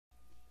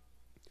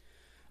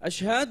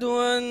أشهد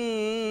أن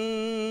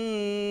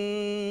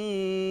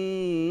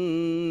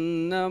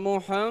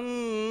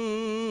محمدا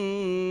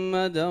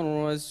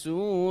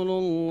رسول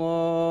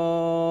الله.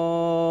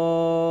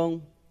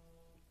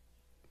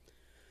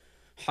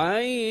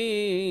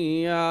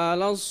 حي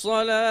على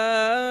الصلاة،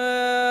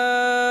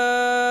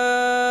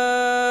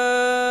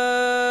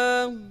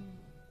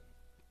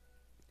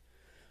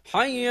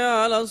 حي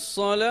على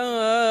الصلاة،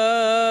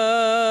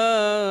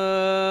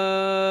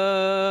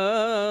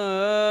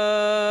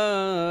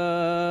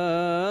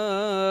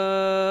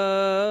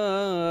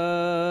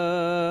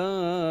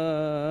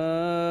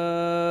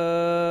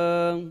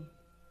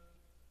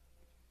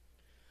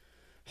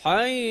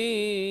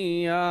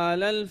 حي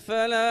على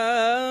الفلاح،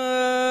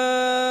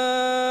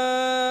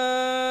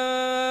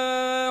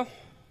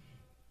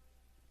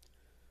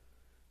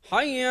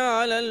 حي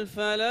على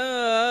الفلاح.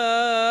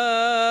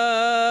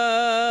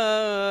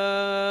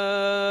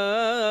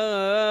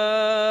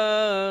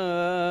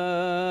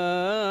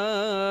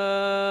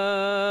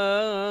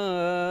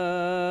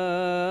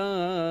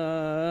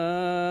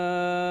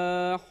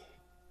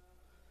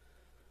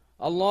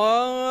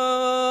 الله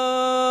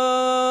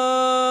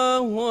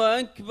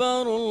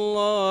أكبر،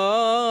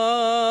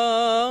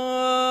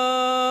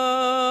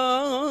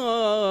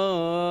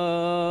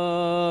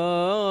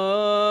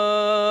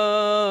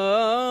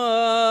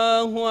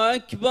 الله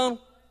أكبر.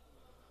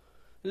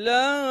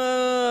 لا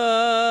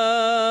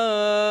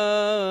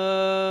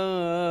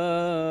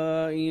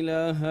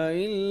إله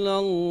إلا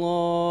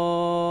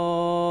الله.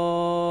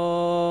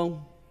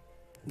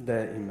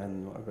 دائما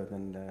وأبدا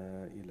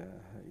لا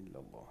إله إلا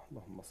الله.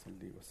 اللهم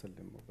صل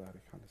وسلم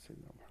وبارك على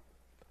سيدنا محمد.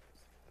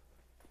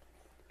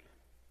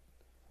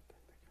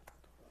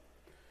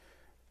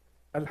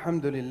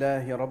 الحمد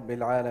لله رب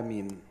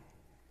العالمين.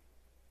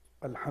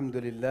 الحمد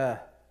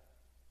لله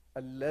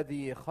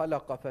الذي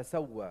خلق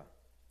فسوى.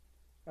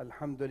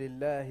 الحمد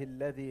لله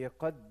الذي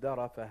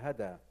قدر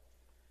فهدى.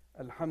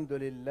 الحمد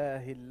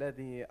لله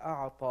الذي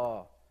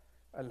أعطى.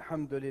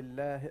 الحمد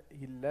لله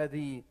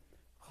الذي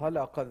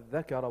خلق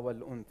الذكر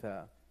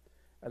والأنثى.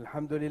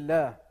 الحمد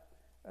لله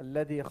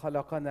الذي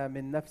خلقنا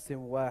من نفس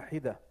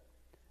واحدة.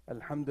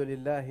 الحمد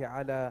لله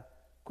على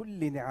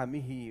كل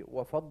نعمه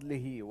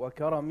وفضله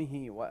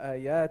وكرمه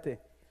وآياته.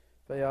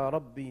 فيا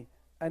ربي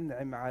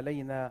أنعم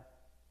علينا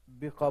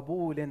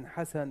بقبول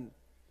حسن،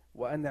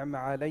 وأنعم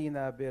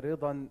علينا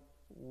برضا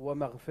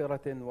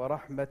ومغفرة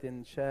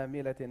ورحمة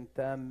شاملة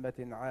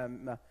تامة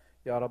عامة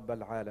يا رب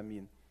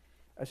العالمين.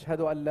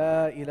 أشهد أن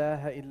لا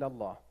إله إلا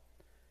الله.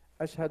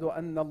 أشهد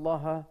أن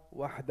الله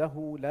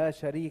وحده لا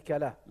شريك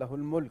له، له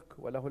الملك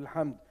وله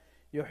الحمد،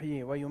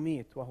 يحيي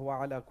ويميت وهو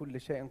على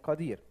كل شيء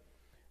قدير.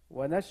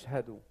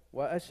 ونشهد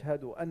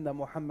وأشهد أن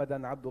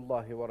محمدا عبد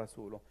الله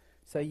ورسوله،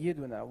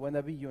 سيدنا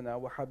ونبينا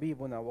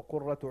وحبيبنا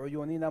وقرة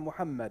عيوننا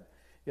محمد.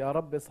 يا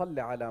رب صل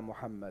على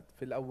محمد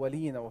في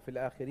الأولين وفي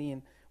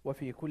الآخرين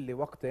وفي كل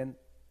وقت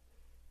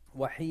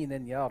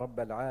وحين يا رب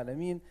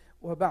العالمين.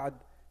 وبعد،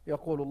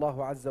 يقول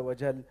الله عز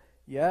وجل: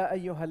 يا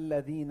أيها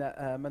الذين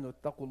آمنوا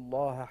اتقوا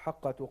الله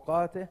حق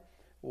تقاته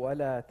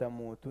ولا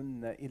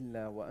تموتن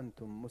إلا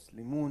وأنتم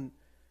مسلمون.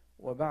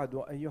 وبعد،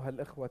 أيها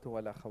الإخوة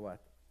والأخوات،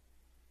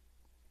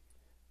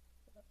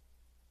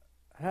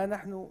 ها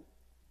نحن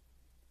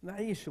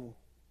نعيش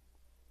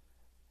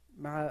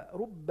مع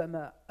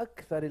ربما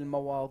أكثر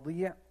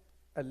المواضيع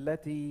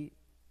التي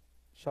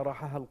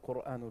شرحها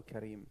القرآن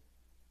الكريم،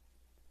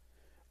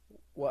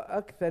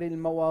 وأكثر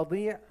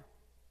المواضيع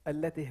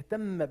التي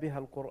اهتم بها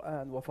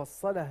القرآن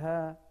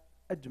وفصلها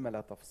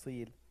أجمل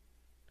تفصيل،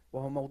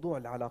 وهو موضوع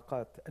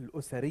العلاقات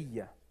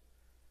الأسرية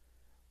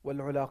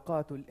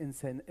والعلاقات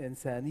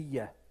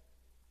الإنسانية،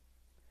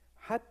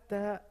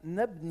 حتى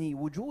نبني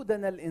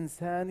وجودنا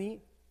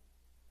الإنساني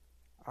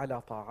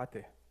على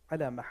طاعته،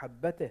 على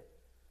محبته،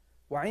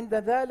 وعند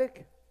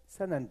ذلك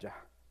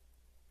سننجح،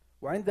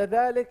 وعند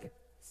ذلك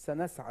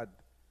سنسعد،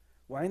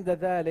 وعند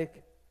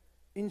ذلك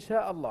إن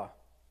شاء الله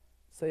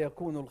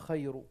سيكون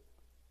الخير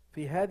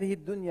في هذه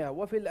الدنيا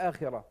وفي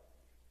الآخرة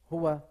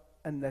هو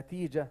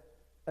النتيجة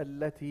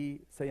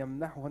التي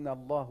سيمنحنا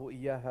الله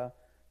إياها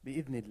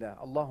بإذن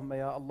الله. اللهم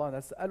يا الله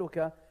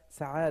نسألك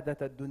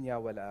سعادة الدنيا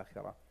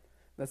والآخرة،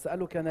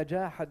 نسألك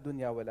نجاح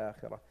الدنيا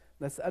والآخرة،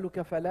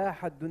 نسألك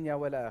فلاح الدنيا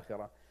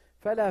والآخرة.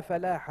 فلا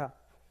فلاح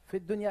في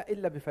الدنيا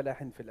إلا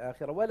بفلاح في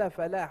الآخرة، ولا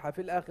فلاح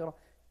في الآخرة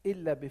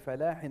إلا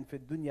بفلاح في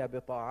الدنيا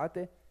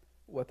بطاعته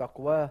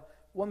وتقواه.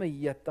 ومن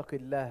يتق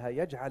الله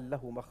يجعل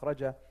له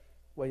مخرجا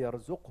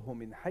ويرزقه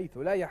من حيث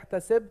لا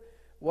يحتسب،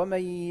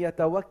 ومن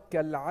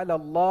يتوكل على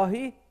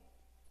الله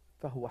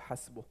فهو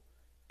حسبه،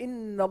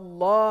 إن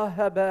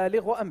الله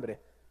بالغ أمره،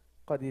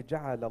 قد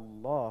جعل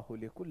الله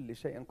لكل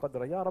شيء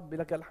قدرا. يا رب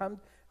لك الحمد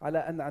على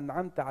أن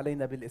أنعمت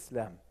علينا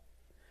بالإسلام،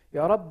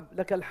 يا رب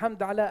لك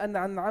الحمد على أن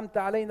أنعمت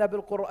علينا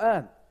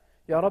بالقرآن،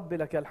 يا رب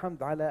لك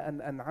الحمد على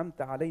أن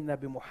أنعمت علينا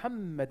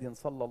بمحمد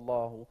صلى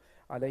الله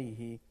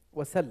عليه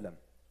وسلم.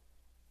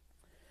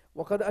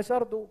 وقد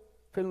أشرت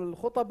في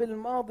الخطب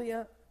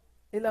الماضية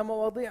إلى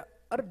مواضيع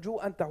أرجو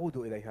أن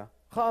تعودوا إليها،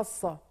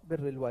 خاصة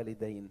بر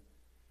الوالدين،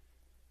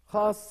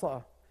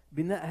 خاصة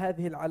بناء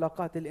هذه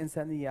العلاقات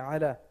الإنسانية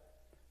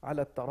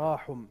على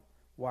التراحم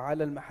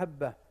وعلى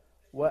المحبة،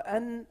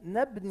 وأن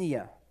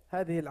نبني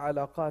هذه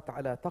العلاقات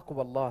على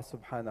تقوى الله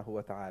سبحانه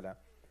وتعالى.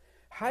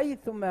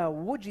 حيثما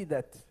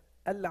وجدت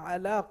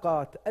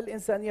العلاقات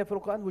الإنسانية في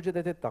القرآن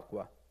وجدت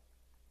التقوى.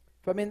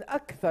 فمن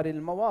أكثر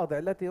المواضع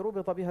التي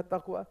ربط بها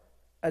التقوى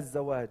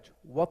الزواج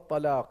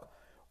والطلاق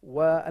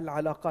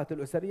والعلاقات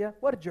الأسرية.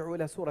 وارجعوا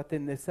إلى سورة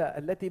النساء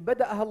التي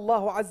بدأها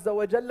الله عز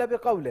وجل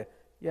بقوله: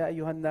 يا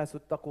أيها الناس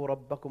اتقوا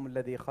ربكم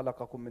الذي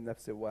خلقكم من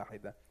نفس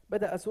واحدة.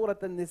 بدأ سورة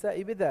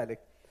النساء بذلك،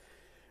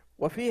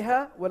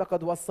 وفيها: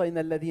 ولقد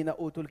وصينا الذين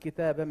أوتوا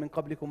الكتاب من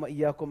قبلكم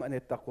وإياكم أن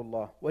اتقوا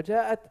الله.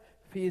 وجاءت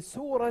في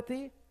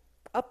سورة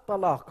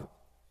الطلاق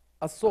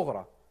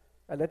الصغرى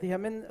التي هي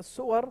من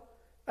السور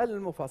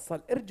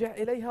المفصل. ارجع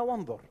إليها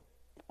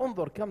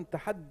انظر كم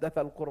تحدث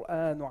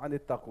القرآن عن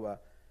التقوى.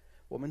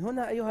 ومن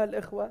هنا أيها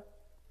الإخوة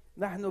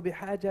نحن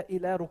بحاجة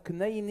إلى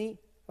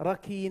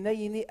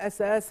ركينين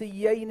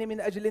أساسيين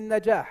من أجل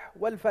النجاح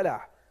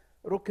والفلاح.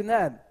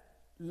 ركنان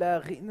لا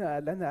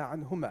غنى لنا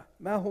عنهما.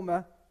 ما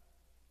هما؟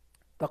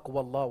 تقوى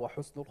الله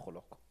وحسن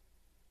الخلق.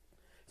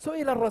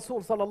 سئل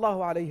الرسول صلى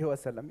الله عليه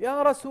وسلم: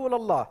 يا رسول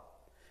الله،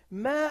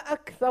 ما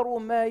أكثر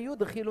ما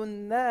يدخل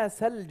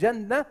الناس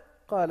الجنة؟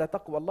 قال: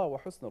 تقوى الله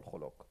وحسن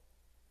الخلق.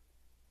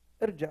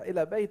 ارجع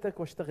إلى بيتك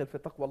واشتغل في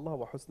تقوى الله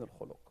وحسن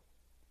الخلق.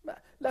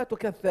 لا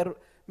تكثر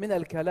من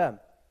الكلام،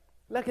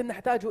 لكن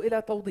نحتاج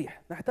إلى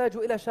توضيح، نحتاج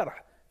إلى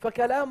شرح.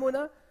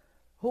 فكلامنا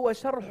هو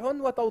شرح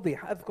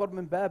وتوضيح. أذكر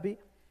من باب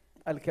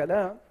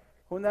الكلام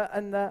هنا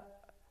أن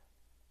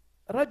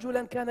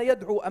رجلا كان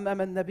يدعو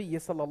أمام النبي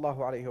صلى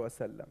الله عليه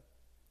وسلم،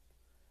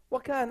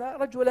 وكان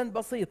رجلا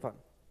بسيطا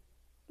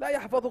لا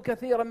يحفظ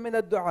كثيرا من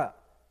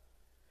الدعاء.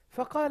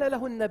 فقال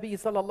له النبي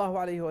صلى الله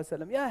عليه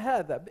وسلم: يا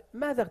هذا،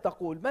 ماذا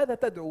تقول؟ ماذا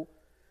تدعو؟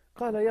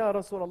 قال: يا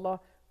رسول الله،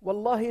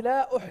 والله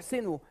لا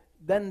أحسن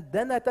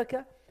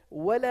دندنتك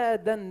ولا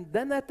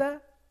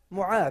دندنة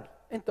معاذ.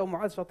 أنت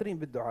ومعاذ شاطرين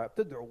بالدعاء،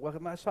 بتدعو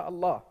وما شاء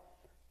الله،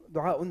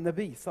 دعاء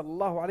النبي صلى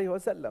الله عليه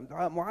وسلم،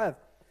 دعاء معاذ،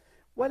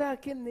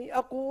 ولكني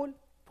أقول.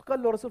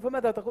 فقال له الرسول: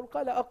 فماذا تقول؟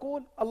 قال: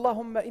 أقول: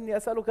 اللهم إني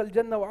أسألك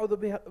الجنة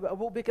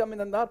وأعوذ بك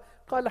من النار.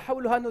 قال: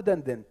 حولها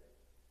ندندن،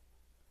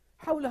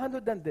 حولها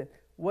ندندن.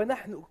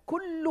 ونحن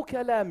كل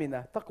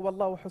كلامنا تقوى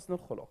الله وحسن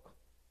الخلق،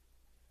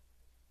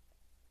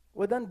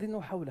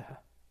 ودندنوا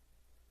حولها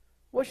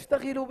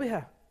واشتغلوا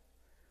بها،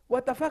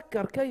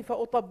 وتفكر كيف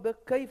أطبق،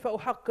 كيف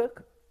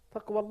أحقق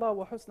تقوى الله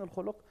وحسن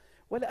الخلق.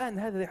 والآن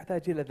هذا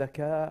يحتاج إلى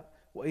ذكاء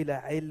وإلى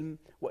علم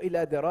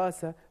وإلى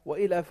دراسة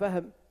وإلى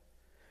فهم،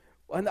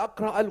 وأن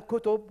أقرأ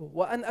الكتب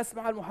وأن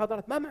أسمع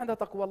المحاضرات. ما معنى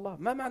تقوى الله؟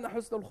 ما معنى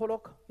حسن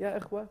الخلق؟ يا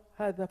إخوة،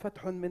 هذا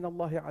فتح من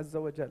الله عز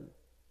وجل.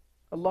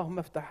 اللهم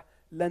افتح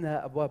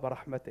لنا أبواب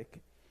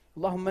رحمتك،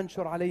 اللهم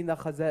انشر علينا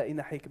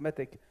خزائن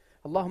حكمتك،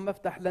 اللهم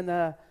افتح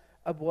لنا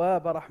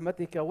أبواب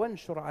رحمتك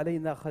وانشر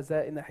علينا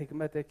خزائن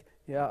حكمتك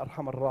يا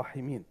أرحم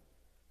الراحمين.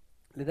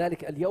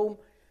 لذلك اليوم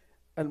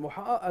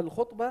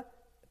الخطبة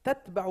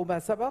تتبع ما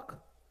سبق،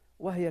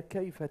 وهي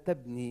كيف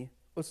تبني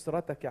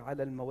أسرتك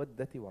على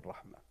المودة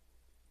والرحمة.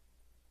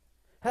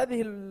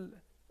 هذه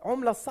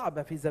العملة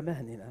الصعبة في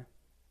زماننا،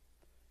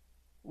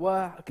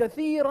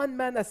 وكثيرا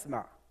ما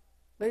نسمع: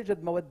 لا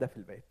يوجد مودة في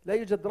البيت، لا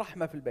يوجد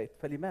رحمة في البيت.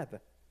 فلماذا؟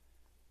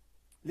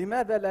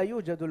 لماذا لا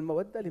يوجد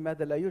المودة؟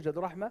 لماذا لا يوجد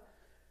رحمة؟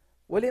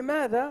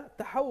 ولماذا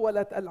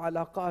تحولت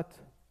العلاقات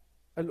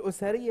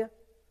الأسرية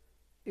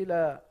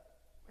إلى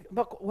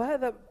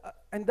وهذا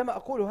عندما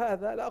أقول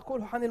هذا لا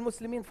أقوله عن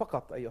المسلمين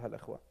فقط أيها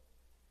الأخوة،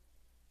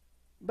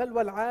 بل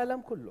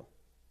والعالم كله.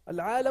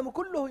 العالم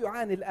كله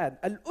يعاني الآن.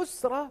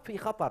 الأسرة في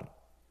خطر.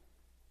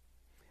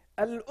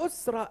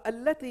 الأسرة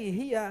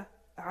التي هي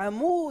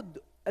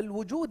عمود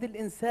الوجود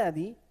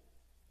الإنساني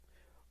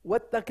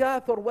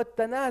والتكاثر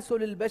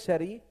والتناسل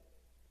البشري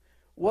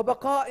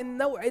وبقاء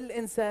النوع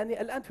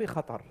الإنساني الآن في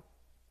خطر.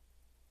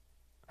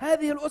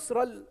 هذه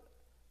الأسرة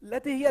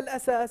التي هي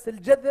الأساس،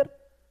 الجذر،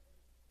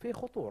 في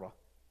خطورة.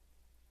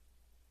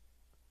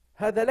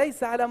 هذا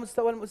ليس على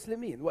مستوى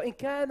المسلمين، وإن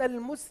كان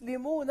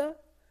المسلمون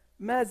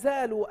ما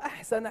زالوا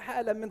أحسن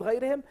حالا من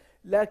غيرهم،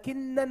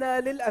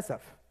 لكننا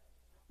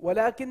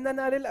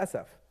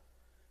للأسف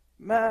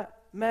ما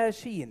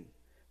ماشيين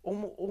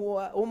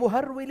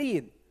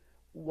ومهرولين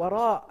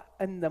وراء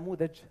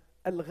النموذج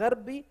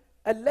الغربي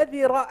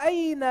الذي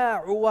رأينا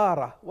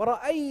عواره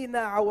ورأينا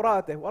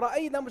عوراته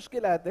ورأينا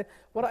مشكلاته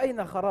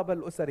ورأينا خراب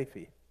الأسر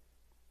فيه.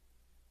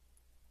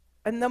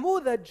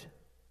 النموذج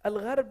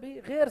الغربي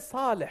غير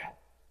صالح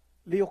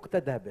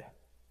ليقتدى به.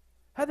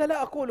 هذا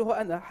لا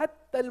أقوله أنا،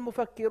 حتى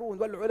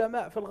المفكرون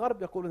والعلماء في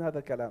الغرب يقولون هذا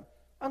الكلام: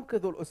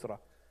 أنقذوا الأسرة.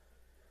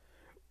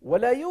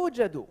 ولا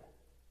يوجد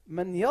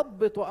من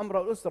يضبط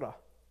أمر الأسرة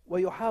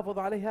ويحافظ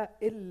عليها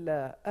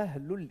إلا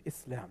أهل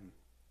الإسلام.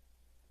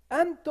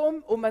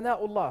 أنتم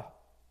أمناء الله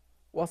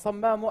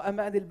وصمام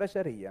أمان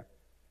البشرية،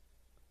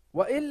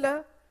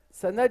 وإلا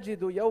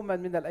سنجد يوما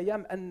من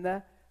الأيام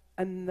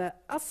أن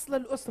أصل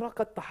الأسرة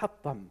قد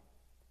تحطم.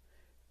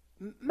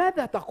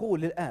 ماذا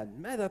تقول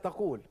الآن؟ ماذا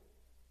تقول؟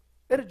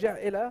 ارجع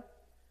إلى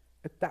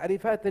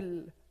التعريفات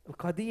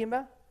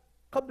القديمة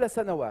قبل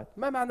سنوات.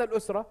 ما معنى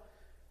الأسرة؟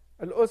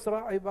 الأسرة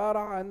عبارة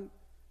عن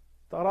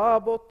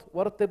ترابط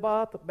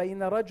وارتباط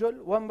بين رجل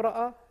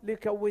وامرأة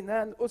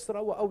ليكونان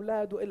أسرة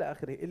وأولاد وإلى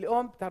آخره.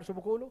 اليوم بتعرف شو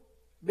بقولوا؟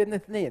 بين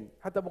اثنين،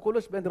 حتى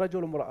بقولوش بين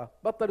رجل وامرأة،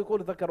 بطل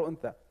يقولوا ذكر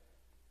وأنثى.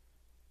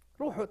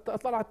 روحوا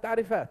طلعوا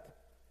التعريفات.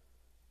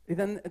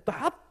 إذا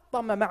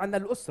تحطم معنى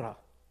الأسرة.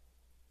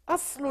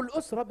 أصل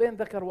الأسرة بين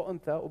ذكر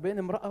وأنثى وبين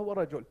امرأة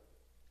ورجل.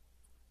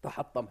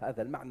 تحطم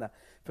هذا المعنى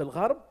في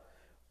الغرب.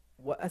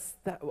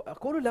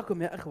 وأقول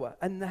لكم يا أخوة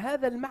أن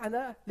هذا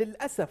المعنى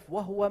للأسف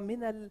وهو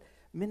من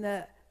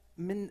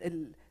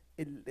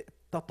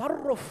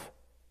التطرف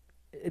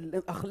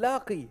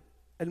الأخلاقي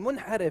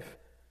المنحرف،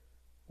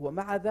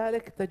 ومع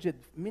ذلك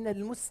تجد من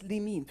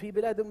المسلمين في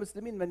بلاد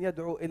المسلمين من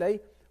يدعو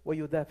إليه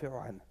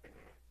ويدافع عنه.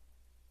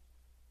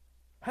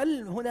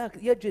 هل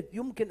هناك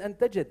يمكن أن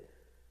تجد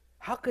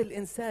حق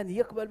الإنسان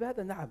يقبل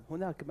بهذا؟ نعم،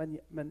 هناك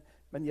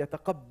من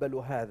يتقبل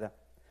هذا.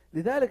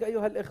 لذلك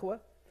أيها الإخوة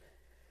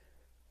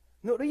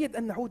نريد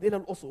أن نعود إلى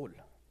الأصول،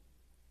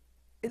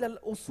 إلى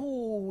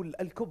الأصول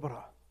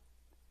الكبرى.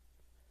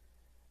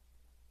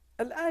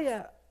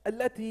 الآية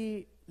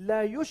التي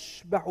لا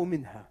يشبع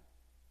منها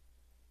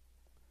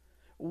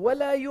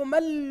ولا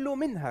يمل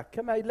منها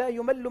كما لا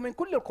يمل من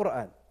كل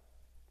القرآن،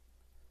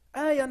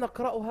 آية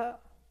نقرأها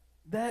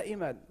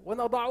دائما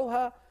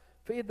ونضعها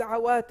في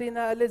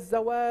دعواتنا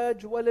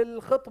للزواج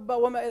وللخطبة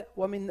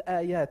ومن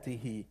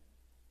آياته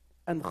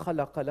أن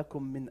خلق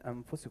لكم من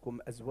أنفسكم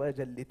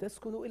أزواجا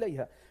لتسكنوا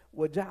إليها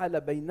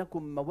وجعل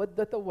بينكم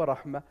مودة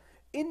ورحمة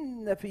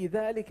إن في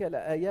ذلك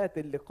لآيات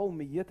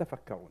لقوم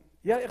يتفكرون.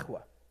 يا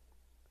إخوة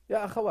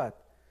يا أخوات،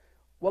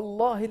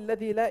 والله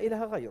الذي لا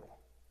إله غيره،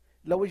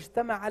 لو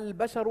اجتمع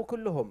البشر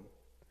كلهم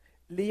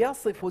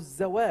ليصفوا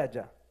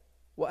الزواج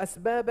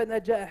وأسباب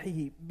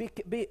نجاحه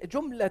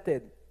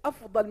بجملة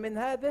أفضل من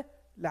هذا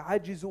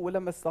لعجزوا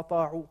ولما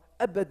استطاعوا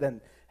أبدا.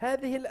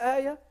 هذه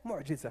الآية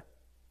معجزة،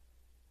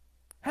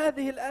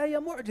 هذه الآية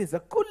معجزة،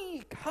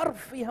 كل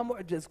حرف فيها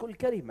معجز، كل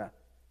كلمة.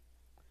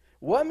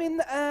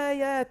 ومن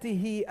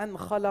آياته أن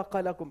خلق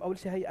لكم، أول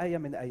شيء هي آية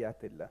من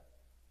آيات الله،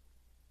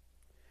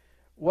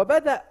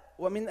 وبدأ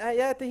ومن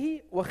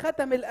آياته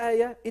وختم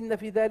الآية إن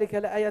في ذلك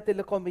لآيات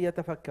لقوم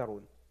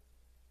يتفكرون.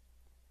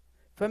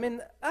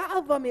 فمن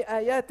أعظم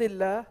آيات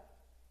الله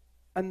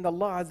أن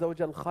الله عز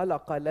وجل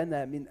خلق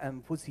لنا من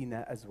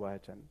أنفسنا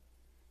أزواجا.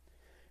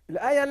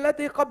 الآية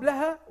التي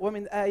قبلها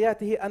ومن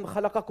آياته أن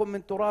خلقكم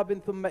من تراب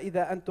ثم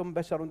إذا أنتم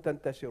بشر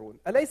تنتشرون.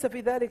 أليس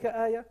في ذلك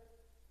آية؟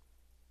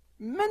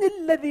 من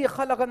الذي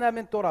خلقنا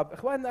من تراب؟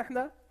 إخواننا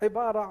إحنا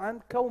عبارة عن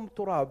كوم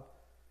تراب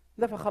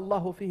نفخ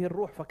الله فيه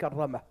الروح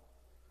فكرمه.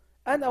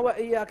 أنا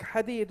وإياك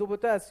حديد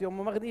وبوتاسيوم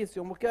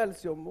ومغنيسيوم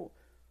وكالسيوم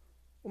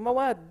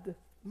ومواد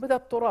من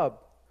التراب،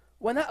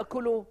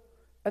 ونأكل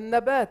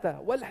النبات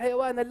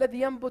والحيوان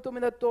الذي ينبت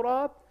من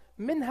التراب.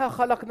 منها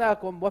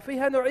خلقناكم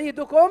وفيها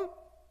نعيدكم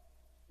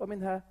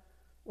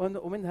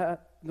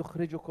ومنها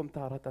نخرجكم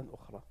تارة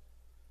أخرى.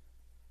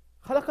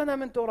 خلقنا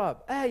من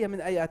تراب، آية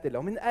من آيات الله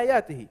ومن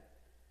آياته.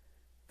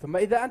 ثم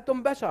إذا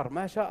أنتم بشر،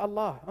 ما شاء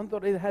الله،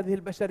 انظر إلى هذه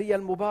البشرية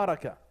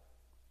المباركة.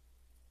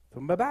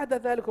 ثم بعد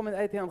ذلك من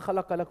آياته أن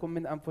خلق لكم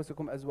من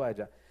أنفسكم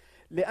أزواجا،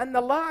 لأن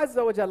الله عز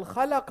وجل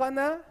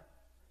خلقنا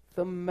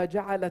ثم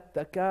جعل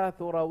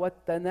التكاثر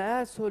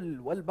والتناسل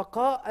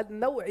والبقاء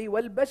النوعي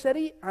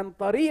والبشري عن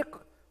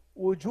طريق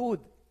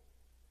وجود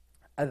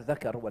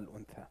الذكر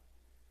والأنثى.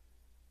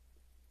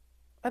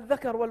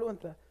 الذكر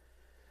والأنثى،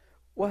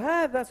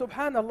 وهذا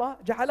سبحان الله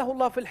جعله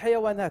الله في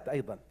الحيوانات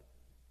أيضا،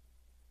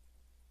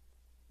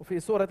 وفي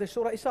سورة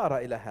الشورى إشارة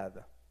إلى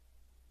هذا.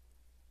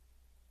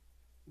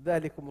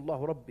 ذلكم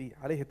الله ربي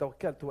عليه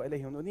توكلت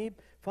وإليه ننيب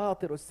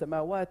فاطر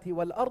السماوات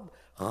والأرض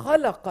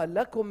خلق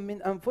لكم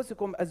من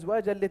أنفسكم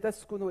أزواجا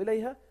لتسكنوا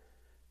إليها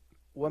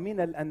ومن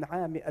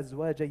الأنعام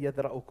أزواجا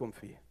يذرأكم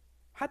فيه.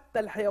 حتى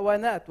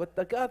الحيوانات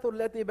والتكاثر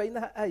التي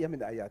بينها آية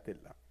من آيات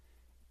الله.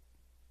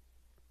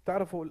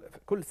 تعرفوا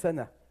كل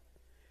سنة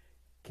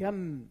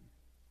كم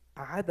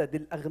عدد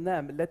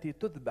الأغنام التي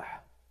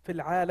تذبح في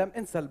العالم؟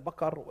 انسى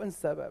البقر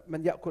وانسى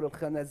من يأكل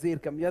الخنازير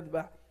كم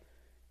يذبح.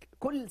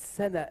 كل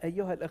سنة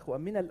أيها الأخوة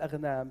من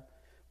الأغنام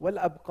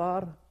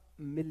والأبقار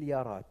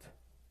مليارات.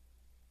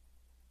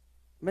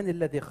 من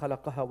الذي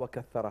خلقها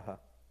وكثرها؟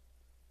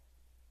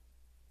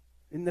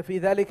 إن في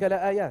ذلك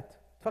لآيات،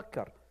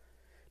 فكر.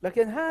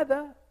 لكن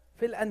هذا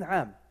في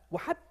الأنعام.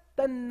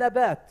 وحتى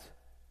النبات،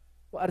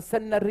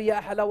 وأرسلنا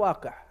الرياح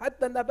لواقح،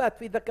 حتى النبات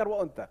في ذكر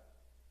وأنثى،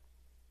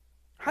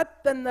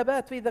 حتى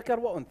النبات في ذكر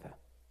وأنثى.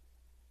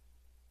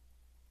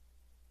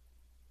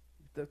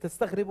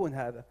 تستغربون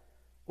هذا.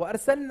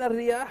 وأرسلنا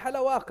الرياح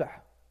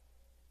لواقح،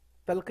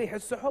 تلقيح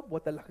السحب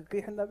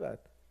وتلقيح النبات.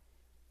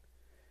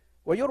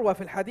 ويروى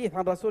في الحديث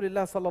عن رسول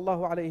الله صلى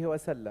الله عليه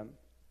وسلم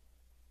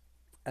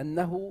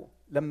أنه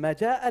لما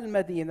جاء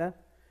المدينة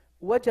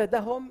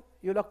وجدهم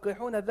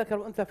يلقحون الذكر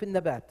والأنثى في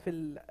النبات، في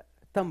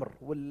التمر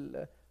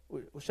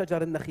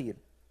وشجر النخيل.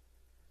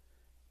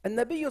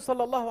 النبي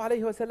صلى الله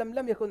عليه وسلم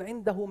لم يكن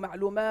عنده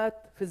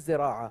معلومات في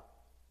الزراعة،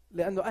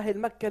 لأنه أهل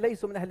مكة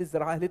ليسوا من أهل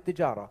الزراعة، أهل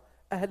التجارة.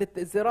 أهل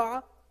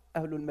الزراعة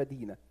أهل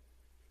المدينة.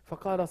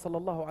 فقال صلى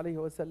الله عليه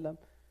وسلم: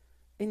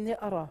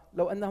 إني أرى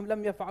لو أنهم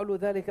لم يفعلوا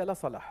ذلك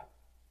لصلح.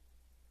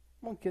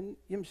 ممكن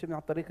يمشي من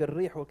طريق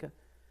الريح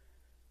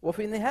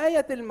وفي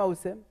نهاية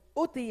الموسم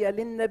أتي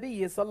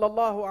للنبي صلى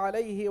الله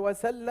عليه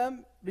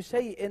وسلم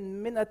بشيء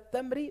من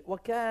التمر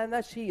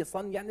وكان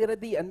شيصا، يعني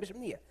رديئا مش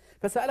منيح.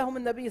 فسألهم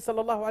النبي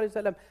صلى الله عليه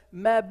وسلم: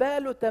 ما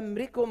بال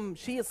تمركم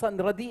شيصا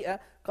رديئا؟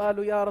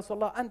 قالوا: يا رسول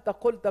الله أنت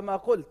قلت ما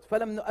قلت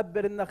فلم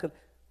نؤبر النخل.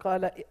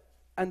 قال: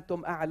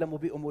 أنتم أعلم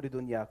بأمور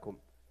دنياكم،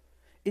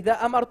 إذا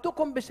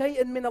أمرتكم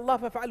بشيء من الله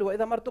فافعلوا،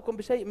 وإذا أمرتكم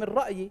بشيء من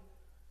رأيي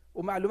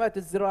ومعلومات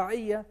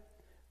الزراعية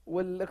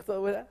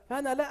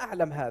فأنا لا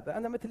أعلم هذا،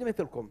 أنا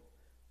مثلكم،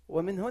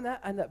 ومن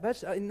هنا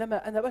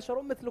إنما أنا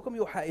بشر مثلكم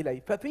يوحى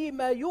إلي،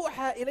 ففيما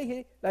يوحى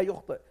إليه لا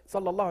يخطئ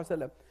صلى الله عليه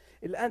وسلم.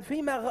 الآن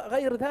فيما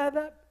غير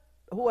هذا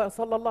هو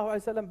صلى الله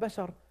عليه وسلم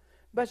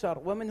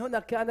بشر. ومن هنا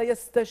كان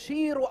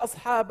يستشير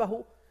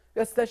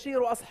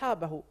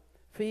أصحابه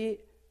في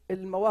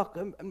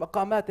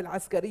المقامات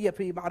العسكرية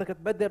في معركة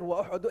بدر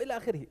وأحد إلى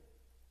آخره.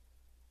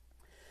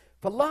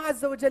 فالله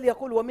عز وجل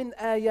يقول: ومن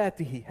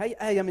آياته، هي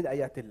آية من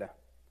آيات الله،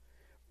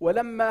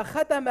 ولما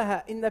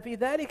ختمها: إن في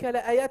ذلك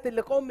لآيات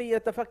لقوم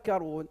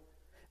يتفكرون،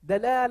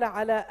 دلالة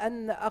على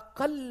أن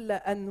أقل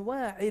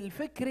أنواع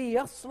الفكر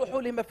يصلح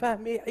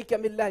لمفاهيم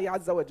حكم الله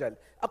عز وجل،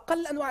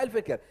 أقل أنواع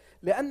الفكر،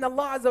 لأن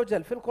الله عز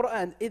وجل في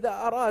القرآن إذا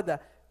أراد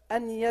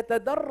أن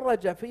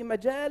يتدرج في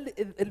مجال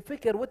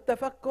الفكر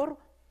والتفكر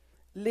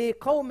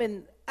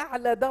لقوم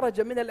أعلى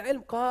درجة من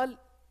العلم قال: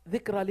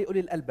 ذكرى لأولي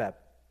الألباب.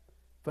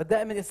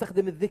 فدائما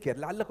يستخدم الذكر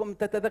لعلكم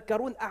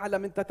تتذكرون أعلى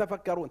من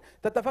تتفكرون.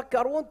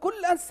 تتفكرون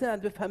كل إنسان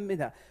بيفهم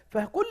منها،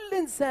 فكل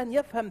إنسان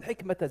يفهم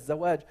حكمة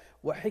الزواج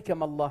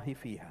وحكم الله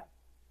فيها.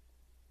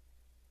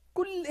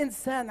 كل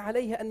إنسان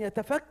عليه أن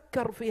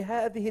يتفكر في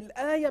هذه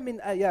الآية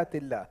من آيات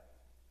الله.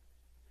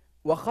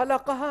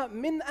 وخلقها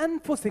من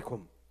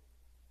أنفسكم.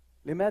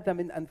 لماذا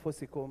من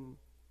أنفسكم؟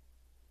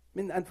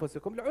 من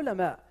أنفسكم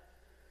العلماء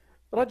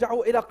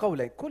رجعوا إلى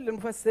قولين، كل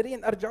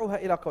المفسرين أرجعوها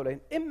إلى قولين: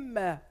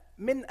 إما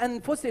من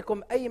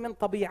أنفسكم أي من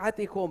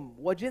طبيعتكم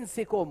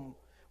وجنسكم،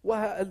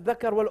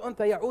 والذكر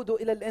والأنثى يعود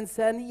إلى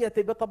الإنسانية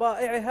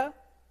بطبائعها،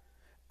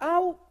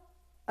 أو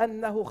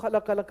أنه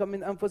خلق لكم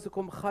من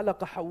أنفسكم،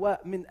 خلق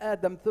حواء من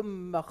آدم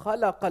ثم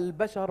خلق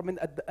البشر من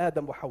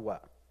آدم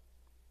وحواء.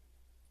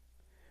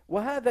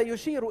 وهذا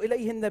يشير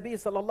إليه النبي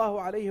صلى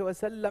الله عليه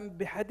وسلم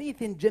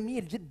بحديث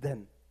جميل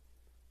جدا،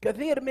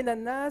 كثير من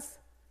الناس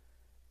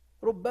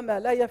ربما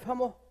لا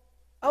يفهمه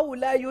أو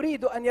لا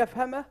يريد أن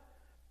يفهمه،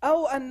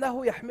 أو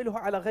أنه يحمله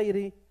على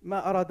غير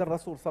ما أراد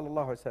الرسول صلى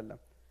الله عليه وسلم.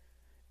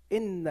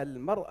 إن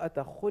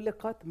المرأة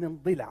خلقت من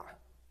ضلع.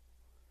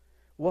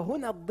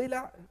 وهنا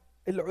الضلع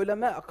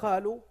العلماء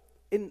قالوا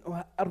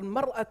إن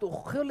المرأة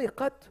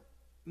خلقت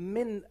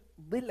من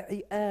ضلع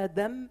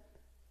آدم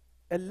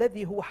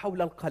الذي هو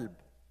حول القلب،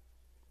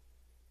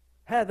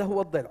 هذا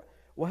هو الضلع.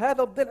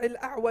 وهذا الضلع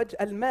الأعوج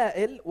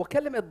المائل،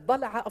 وكلمة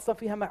ضلع أصلا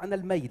فيها معنى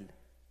الميل،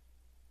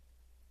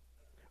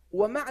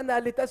 ومعنى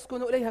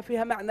لتسكن إليها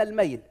فيها معنى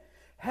الميل.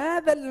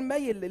 هذا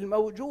الميل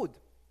الموجود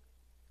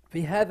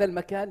في هذا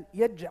المكان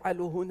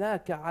يجعل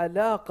هناك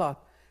علاقة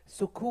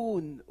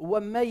سكون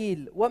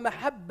وميل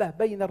ومحبة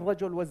بين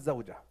الرجل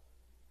والزوجة،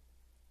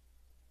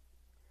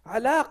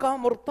 علاقة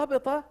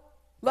مرتبطة.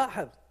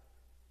 لاحظ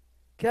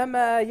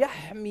كما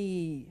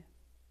يحمي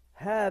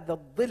هذا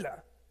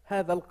الضلع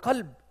هذا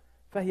القلب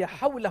فهي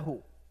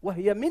حوله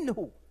وهي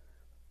منه،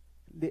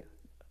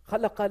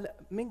 خلق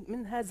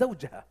منها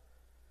زوجها،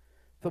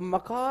 ثم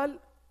قال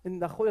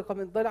إن خلق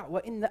من ضلع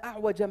وإن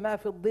أعوج ما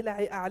في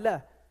الضلع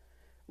أعلاه.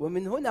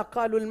 ومن هنا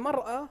قالوا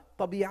المرأة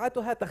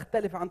طبيعتها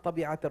تختلف عن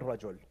طبيعة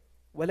الرجل،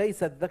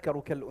 وليس الذكر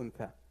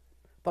كالأنثى.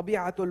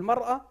 طبيعة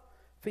المرأة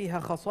فيها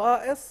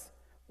خصائص،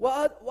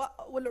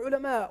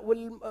 والعلماء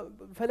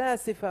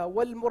والفلاسفة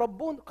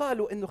والمربون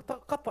قالوا إنه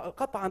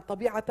قطعا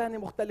طبيعتان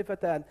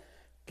مختلفتان،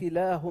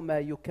 كلاهما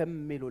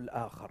يكمل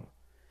الآخر.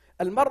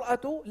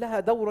 المرأة لها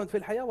دور في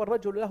الحياة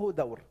والرجل له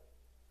دور،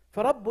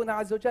 فربنا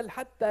عز وجل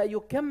حتى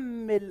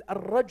يكمل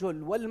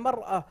الرجل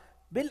والمرأة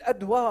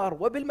بالأدوار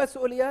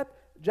وبالمسؤوليات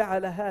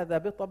جعل هذا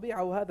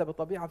بطبيعة وهذا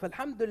بطبيعة.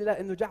 فالحمد لله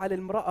أنه جعل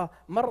المرأة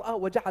مرأة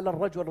وجعل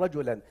الرجل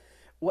رجلا.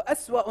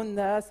 وأسوأ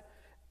الناس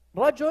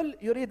رجل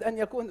يريد أن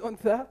يكون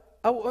أنثى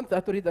أو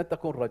أنثى تريد أن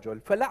تكون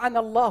رجل، فلعن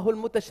الله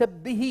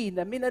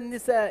المتشبهين من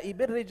النساء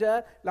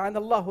بالرجال، لعن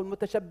الله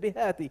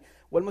المتشبهات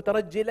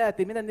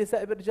والمترجلات من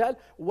النساء بالرجال،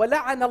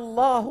 ولعن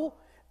الله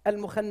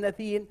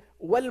المخنثين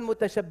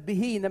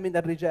والمتشبهين من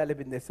الرجال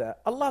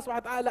بالنساء. الله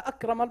سبحانه وتعالى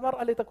أكرم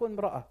المرأة لتكون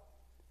امرأة،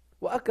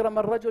 وأكرم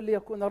الرجل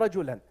ليكون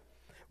رجلا.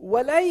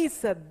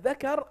 وليس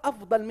الذكر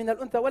أفضل من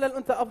الأنثى ولا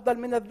الأنثى أفضل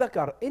من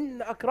الذكر.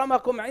 إن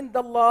أكرمكم عند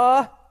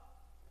الله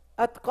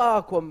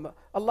أتقاكم.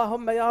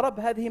 اللهم يا رب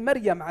هذه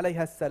مريم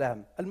عليها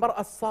السلام، المرأة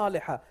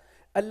الصالحة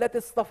التي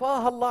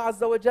اصطفاها الله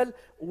عز وجل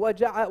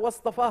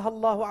واصطفاها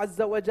الله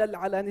عز وجل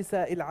على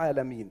نساء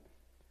العالمين.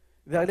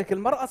 ذلك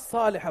المرأة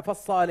الصالحة،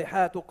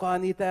 فالصالحات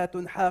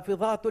قانتات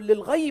حافظات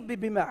للغيب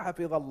بما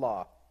حفظ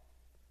الله.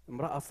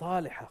 امرأة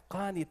صالحة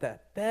قانتة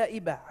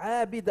تائبة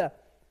عابدة،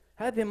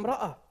 هذه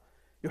امرأة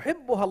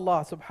يحبها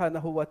الله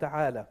سبحانه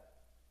وتعالى،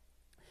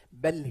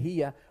 بل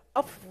هي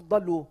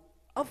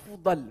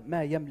أفضل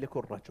ما يملك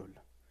الرجل.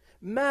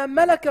 ما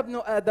ملك ابن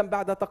آدم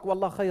بعد تقوى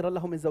الله خيرا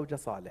له من زوجة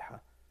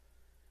صالحة.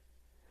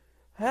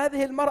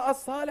 هذه المرأة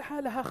الصالحة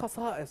لها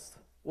خصائص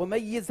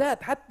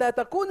وميزات حتى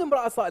تكون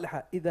امرأة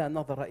صالحة. إذا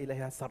نظر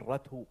إليها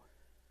سرته،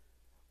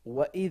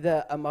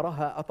 وإذا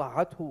أمرها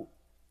أطاعته،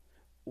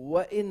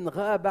 وإن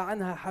غاب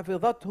عنها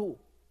حفظته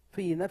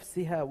في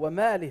نفسها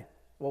وماله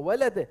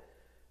وولده.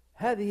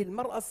 هذه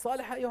المرأة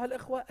الصالحة أيها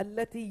الإخوة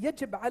التي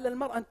يجب على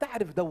المرأة أن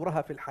تعرف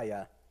دورها في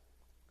الحياة.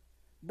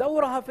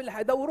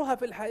 دورها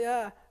في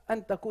الحياة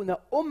أن تكون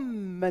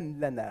أما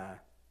لنا.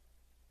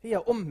 هي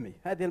أمي،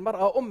 هذه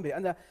المرأة أمي.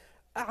 أنا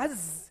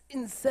أعز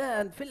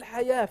إنسان في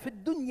الحياة في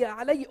الدنيا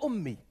علي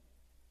أمي.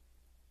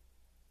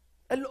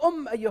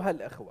 الأم أيها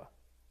الإخوة.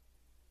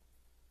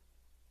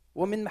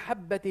 ومن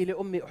محبتي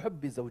لأمي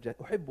أحب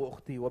زوجتي، أحب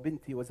أختي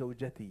وبنتي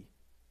وزوجتي.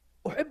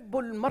 أحب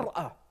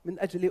المرأة من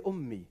أجل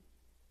أمي.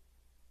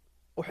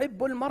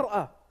 أحب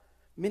المرأة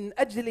من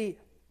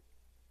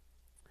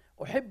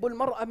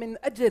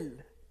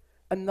أجل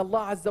أن الله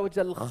عز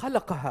وجل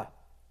خلقها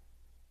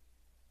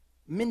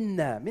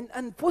منا من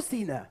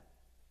أنفسنا،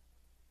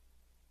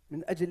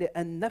 من أجل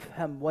أن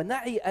نفهم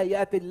ونعي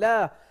آيات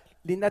الله،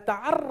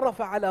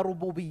 لنتعرف على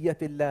ربوبية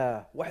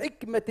الله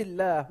وحكمة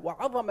الله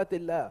وعظمة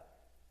الله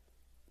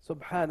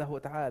سبحانه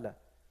وتعالى.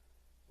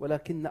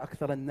 ولكن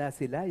أكثر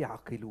الناس لا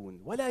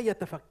يعقلون ولا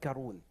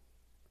يتفكرون.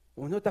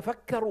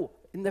 ونتفكروا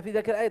إن في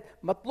ذلك الآية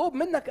مطلوب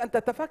منك أن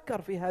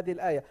تتفكر في هذه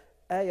الآية،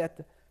 آية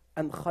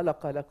أن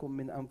خلق لكم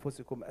من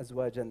أنفسكم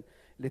أزواجا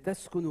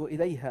لتسكنوا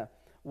إليها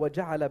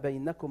وجعل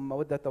بينكم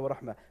مودة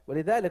ورحمة.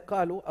 ولذلك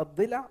قالوا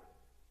الضلع،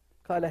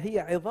 قال هي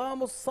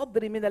عظام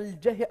الصدر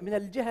من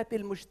الجهة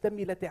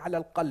المشتملة على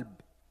القلب.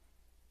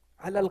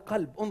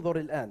 انظر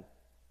الآن،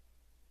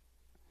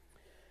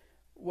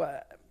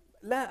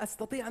 ولا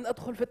أستطيع أن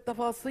أدخل في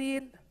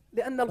التفاصيل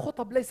لأن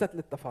الخطب ليست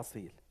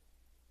للتفاصيل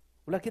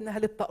ولكنها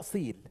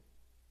للتأصيل،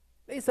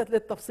 ليست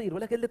للتفصيل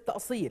ولكن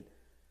للتأصيل.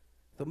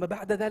 ثم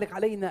بعد ذلك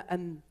علينا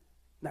أن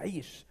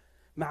نعيش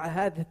مع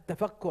هذا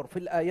التفكر في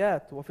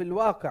الآيات وفي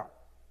الواقع.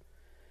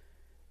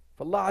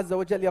 فالله عز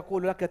وجل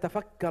يقول لك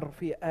تفكر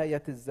في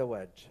آية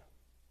الزواج.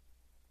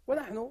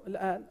 ونحن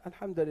الآن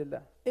الحمد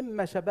لله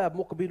إما شباب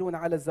مقبلون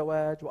على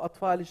الزواج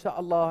وأطفال إن شاء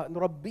الله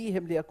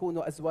نربيهم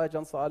ليكونوا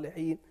أزواجا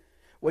صالحين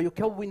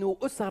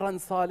ويكونوا أسرا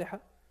صالحة،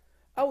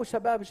 أو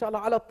شباب إن شاء الله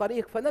على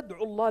الطريق،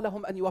 فندعو الله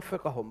لهم أن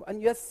يوفقهم،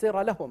 أن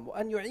ييسر لهم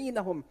وأن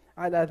يعينهم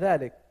على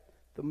ذلك.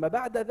 ثم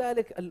بعد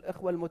ذلك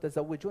الإخوة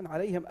المتزوجون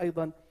عليهم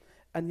أيضا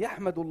أن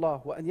يحمدوا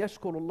الله وأن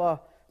يشكروا الله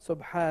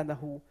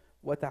سبحانه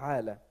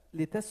وتعالى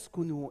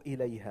لتسكنوا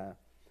إليها.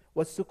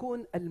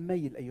 والسكون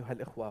الميل أيها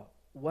الإخوة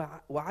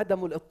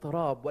وعدم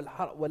الاضطراب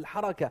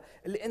والحركة.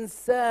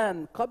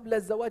 الإنسان قبل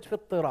الزواج في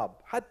اضطراب،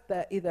 حتى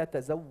إذا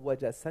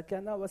تزوج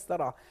سكن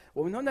واستراح.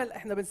 ومن هنا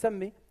احنا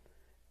بنسمي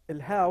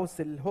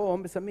الهاوس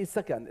الهوم بسميه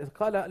سكن.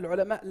 قال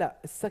العلماء لا،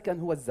 السكن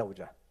هو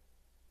الزوجة.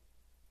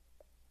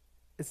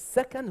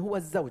 السكن هو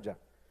الزوجة.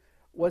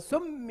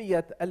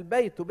 وسميت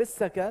البيت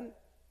بالسكن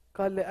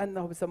قال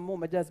لأنه بسموه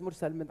مجاز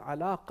مرسل من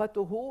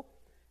علاقته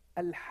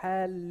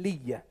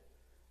الحالية.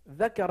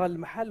 ذكر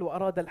المحل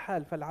وأراد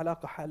الحال،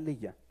 فالعلاقة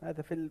حالية.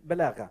 هذا في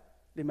البلاغة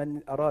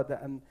لمن أراد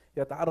أن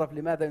يتعرف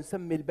لماذا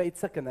يسمي البيت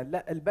سكنا.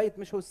 لا، البيت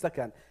مش هو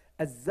السكن،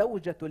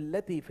 الزوجة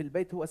التي في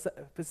البيت هو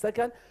في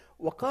السكن.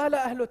 وقال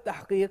أهل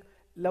التحقيق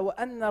لو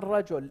أن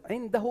الرجل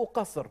عنده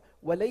قصر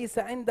وليس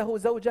عنده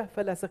زوجة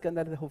فلا سكن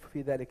له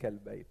في ذلك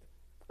البيت.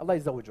 الله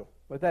يزوجه،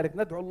 وذلك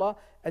ندعو الله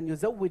أن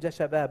يزوج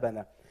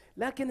شبابنا.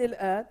 لكن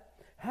الآن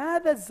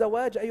هذا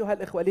الزواج أيها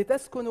الإخوة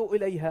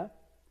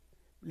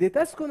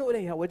لتسكنوا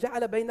إليها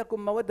وجعل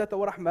بينكم مودة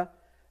ورحمة.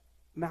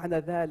 معنى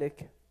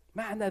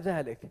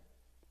ذلك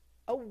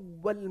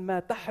أول ما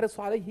تحرص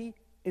عليه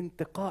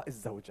انتقاء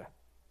الزوجة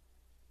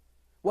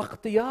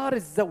واختيار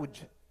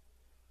الزوج.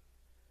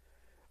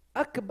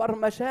 أكبر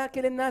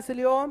مشاكل الناس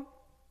اليوم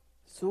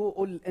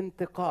سوء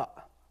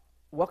الانتقاء.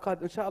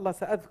 وقد إن شاء الله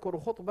سأذكر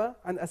خطبة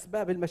عن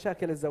أسباب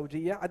المشاكل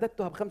الزوجية،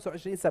 عددتها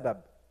ب25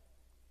 سبب.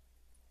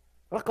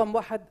 رقم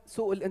 1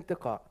 سوء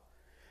الانتقاء.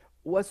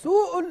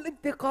 وسوء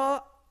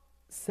الانتقاء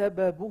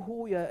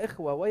سببه يا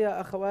إخوة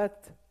ويا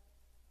أخوات،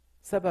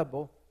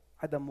 سببه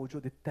عدم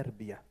وجود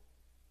التربية.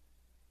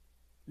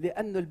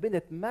 لأن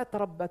البنت ما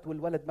تربت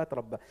والولد ما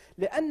تربى.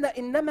 لأن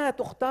إنما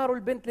تختار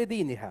البنت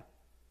لدينها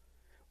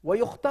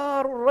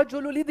ويختار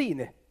الرجل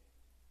لدينه.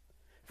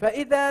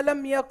 فإذا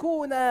لم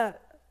يكونا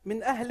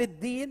من أهل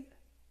الدين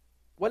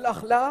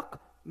والأخلاق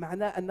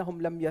معناه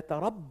أنهم لم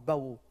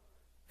يتربوا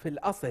في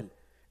الأصل.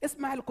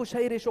 اسمع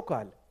الكشيري شو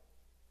قال.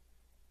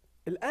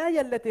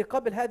 الآية التي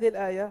قبل هذه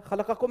الآية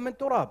خلقكم من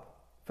تراب،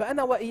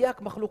 فأنا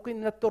وإياك مخلوقين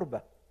من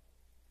التربة.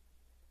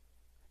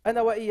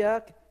 أنا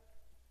وإياك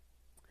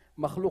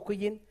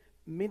مخلوقين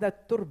من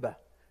التربة.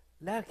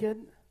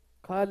 لكن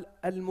قال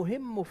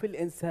المهم في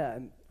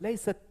الإنسان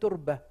ليس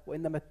التربة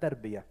وإنما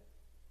التربية.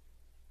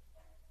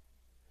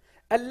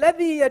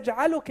 الذي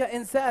يجعلك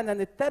إنسانا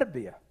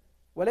التربية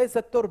وليس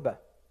التربة.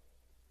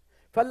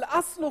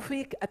 فالأصل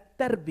فيك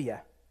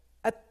التربية.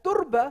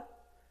 التربة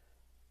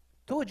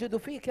توجد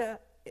فيك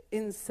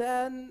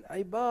إنسان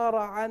عبارة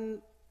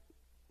عن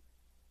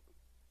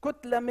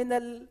كتلة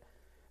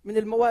من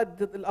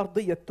المواد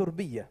الأرضية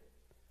التربية.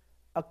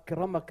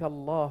 أكرمك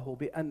الله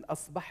بأن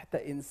أصبحت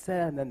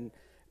إنسانا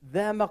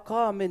ذا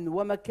مقام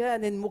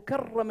ومكان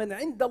مكرم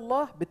عند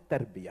الله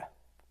بالتربية،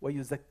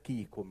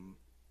 ويزكيكم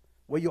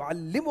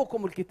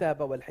ويعلمكم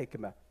الكتاب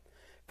والحكمة.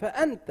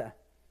 فأنت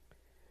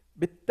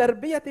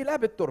بالتربية لا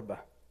بالتربة.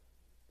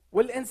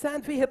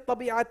 والإنسان فيه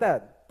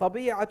الطبيعتان،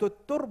 طبيعة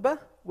التربة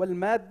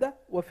والمادة،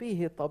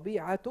 وفيه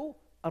طبيعة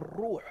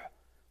الروح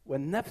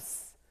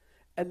والنفس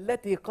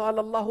التي قال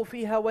الله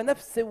فيها: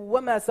 ونفس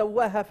وما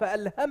سواها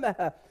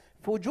فألهمها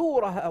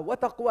فجورها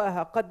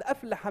وتقواها، قد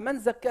أفلح من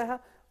زكاها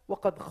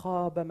وقد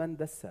خاب من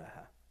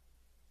دساها.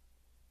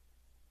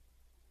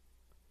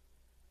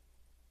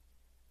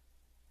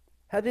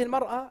 هذه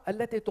المرأة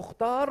التي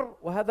تختار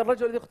وهذا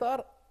الرجل الذي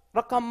يختار،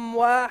 رقم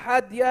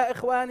واحد يا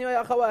إخواني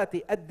ويا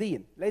أخواتي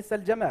الدين، ليس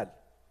الجمال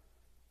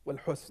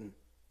والحسن،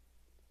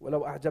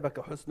 ولو أعجبك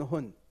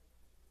حسنهن.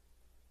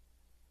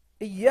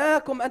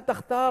 إياكم أن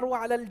تختاروا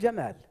على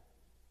الجمال.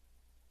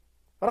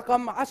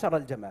 رقم 10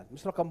 الجمال،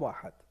 مش رقم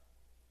واحد.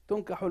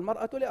 تنكح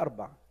المرأة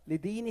ل4: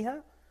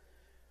 لدينها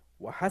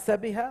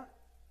وحسبها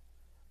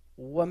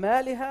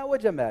ومالها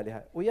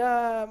وجمالها.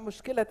 ويا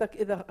مشكلتك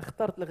إذا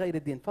اخترت لغير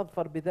الدين،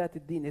 فاظفر بذات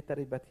الدين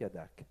تربت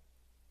يداك.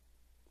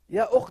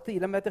 يا أختي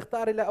لما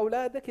تختاري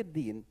لأولادك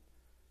الدين،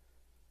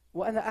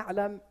 وأنا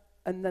أعلم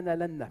أننا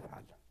لن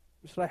نفعل،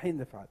 مش رايحين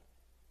نفعل.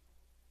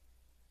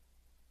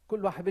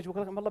 كل واحد بيجي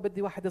بيقول لك والله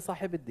بدي واحدة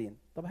صاحب الدين.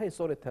 طب هي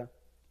صورتها،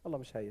 والله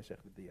مش هي يا شيخ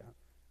بدي إياها.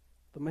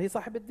 طب ما هي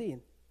صاحب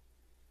الدين،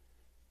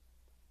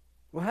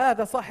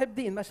 وهذا صاحب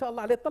دين ما شاء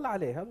الله عليه، طلع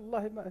عليه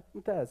والله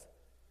ممتاز،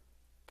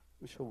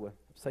 مش هو.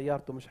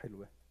 سيارته مش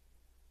حلوة،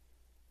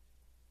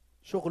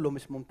 شغله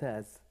مش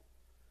ممتاز،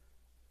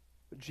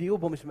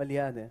 جيوبه مش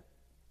مليانة.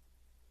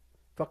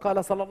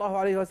 فقال صلى الله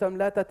عليه وسلم: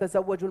 لا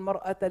تتزوجوا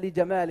المرأة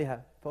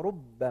لجمالها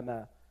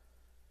فربما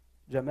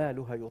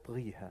جمالها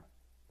يطغيها،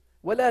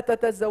 ولا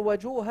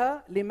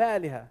تتزوجوها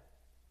لمالها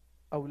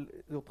أو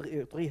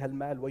يطغيها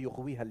المال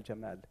ويغويها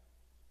الجمال.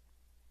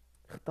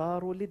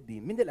 اختاروا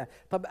للدين من الآن.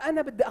 طب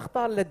أنا بدي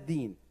أختار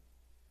للدين،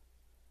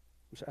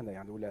 مش أنا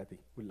يعني أولادي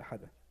ولا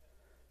حدا،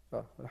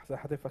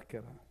 حدا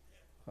يفكر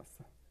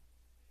خاصة،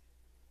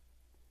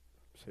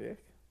 مش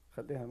هيك؟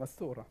 خليها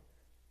مستورة.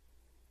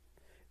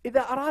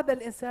 إذا أراد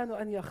الإنسان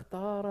أن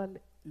يختار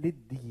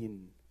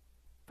للدين،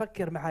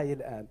 فكر معي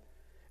الآن.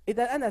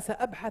 إذا أنا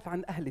سأبحث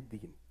عن أهل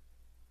الدين،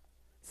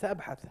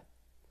 سأبحث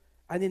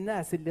عن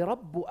الناس اللي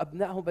ربوا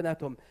أبنائهم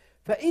بناتهم،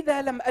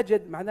 فإذا لم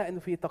أجد، معناه أنه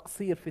في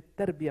تقصير في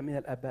التربية من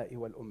الآباء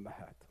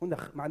والأمهات.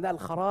 هنا معناه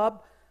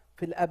الخراب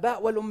في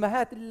الآباء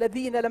والأمهات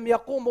الذين لم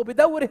يقوموا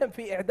بدورهم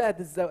في إعداد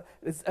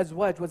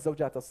الأزواج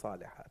والزوجات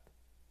الصالحات.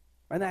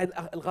 معناه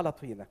الغلط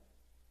فينا،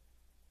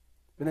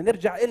 بدنا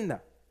نرجع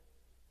إلنا.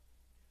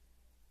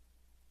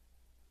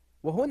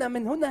 وهنا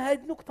من هنا هذه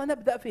النقطة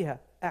نبدأ فيها: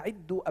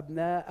 أعدوا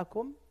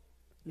أبناءكم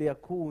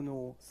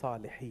ليكونوا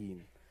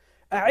صالحين،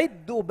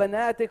 أعدوا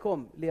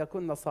بناتكم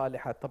ليكون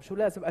صالحات. طب شو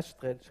لازم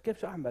أشتغل؟ كيف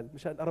شو أعمل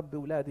مشان أربي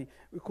أولادي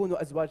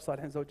ويكونوا أزواج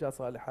صالحين زوجات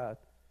صالحات؟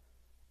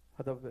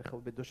 هذا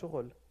بده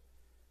شغل،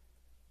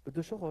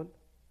 بده شغل،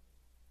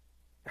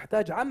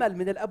 يحتاج عمل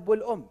من الأب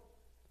والأم.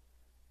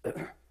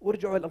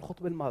 وارجعوا إلى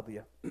الخطبة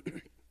الماضية: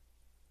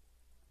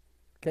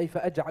 كيف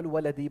أجعل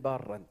ولدي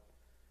بارا؟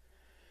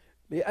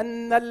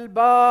 لأن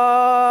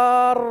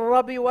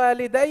البار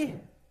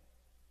بوالديه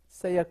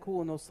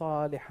سيكون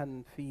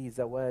صالحا في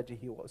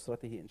زواجه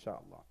وأسرته إن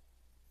شاء الله.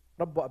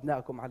 ربوا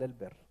أبنائكم على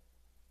البر،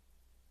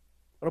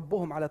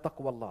 ربوهم على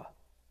تقوى الله،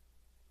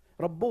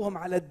 ربوهم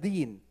على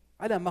الدين،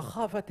 على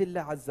مخافة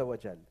الله عز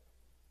وجل.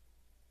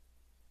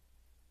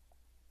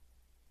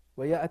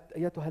 ويا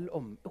أيتها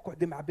الأم،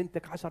 اقعدي مع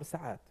بنتك 10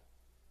 ساعات،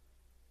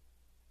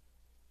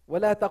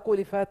 ولا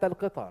تقولي فات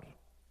القطار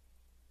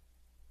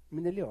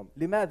من اليوم.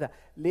 لماذا؟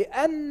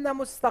 لأن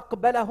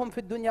مستقبلهم في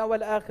الدنيا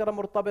والآخرة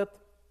مرتبط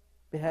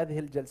بهذه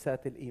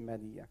الجلسات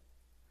الإيمانية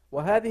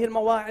وهذه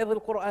المواعظ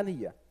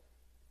القرآنية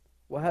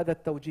وهذا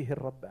التوجيه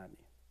الرباني.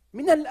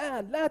 من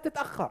الآن لا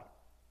تتأخر.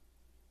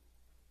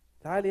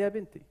 تعالي يا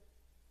بنتي،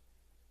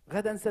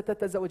 غدا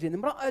ستتزوجين.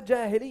 امرأة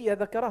جاهلية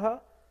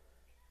ذكرها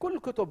كل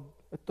كتب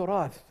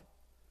التراث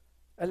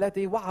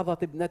التي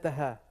وعظت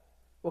ابنتها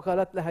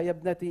وقالت لها: يا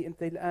ابنتي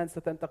أنت الآن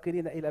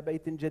ستنتقلين إلى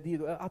بيت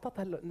جديد،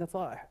 وأعطتها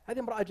النصائح. هذه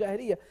امرأة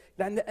جاهلية،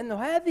 لأن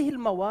هذه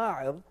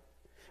المواعظ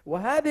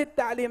وهذه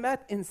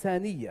التعليمات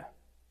إنسانية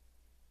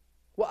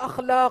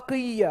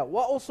وأخلاقية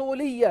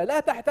وأصولية، لا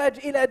تحتاج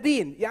إلى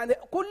دين. يعني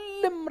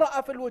كل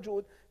امرأة في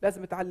الوجود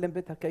لازم تعلم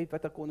بنتها كيف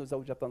تكون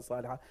زوجة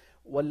صالحة،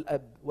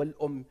 والأب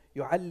والأم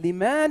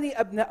يعلمان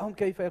أبنائهم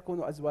كيف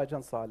يكونوا أزواجا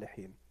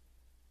صالحين.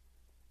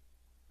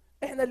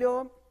 إحنا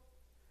اليوم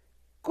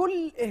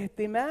كل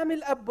اهتمام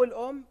الأب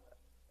والأم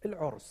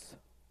العرس،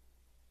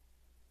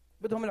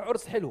 بدهم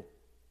العرس حلو،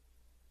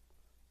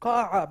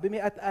 قاعة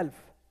ب100,000،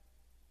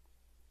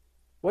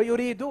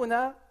 ويريدون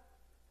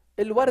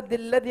الورد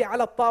الذي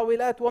على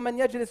الطاولات ومن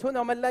يجلس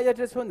هنا ومن لا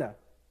يجلس هنا.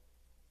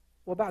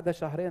 وبعد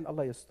شهرين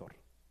الله يستر،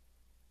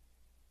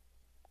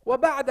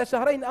 وبعد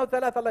شهرين أو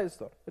 3 الله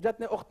يستر.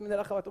 جاتني أخت من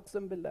الأخوات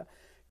أقسم بالله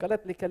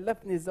قالت لي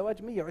كلفني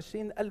الزواج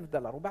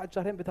 $120,000 وبعد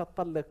شهرين بدها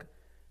تطلق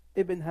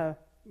ابنها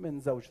من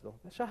زوجته.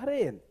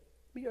 شهرين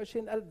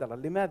 $120,000.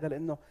 لماذا؟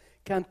 لأنه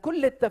كان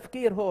كل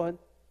التفكير هون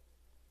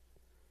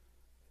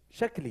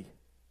شكلي.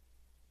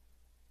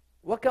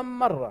 وكم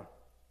مرة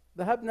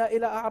ذهبنا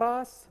إلى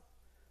أعراس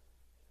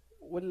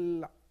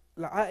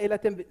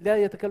والعائلة لا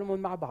يتكلمون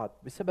مع بعض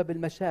بسبب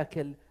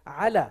المشاكل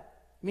على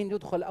مين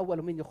يدخل أول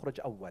ومين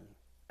يخرج أول.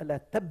 ألا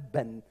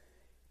تبا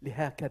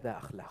لهكذا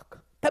أخلاق،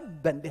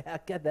 تبا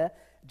لهكذا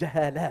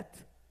جهالات.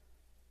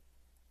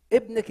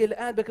 ابنك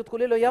الآن بدك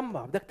تقولي له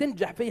يما بدك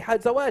تنجح في حال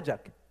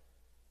زواجك.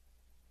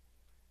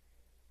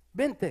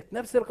 بنتك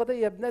نفس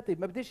القضية، ابنتي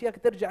ما بديش اياك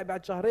ترجعي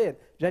بعد شهرين،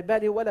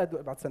 جايبالي ولد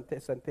بعد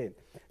سنتين،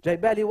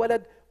 جايبالي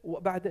ولد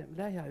وبعد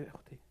لا يا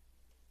اختي.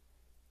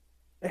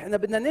 احنا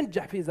بدنا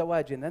ننجح في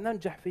زواجنا،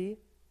 ننجح في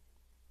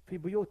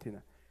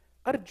بيوتنا.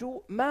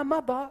 ارجو ما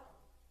مضى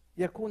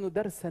يكون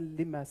درسا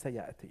لما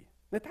سيأتي،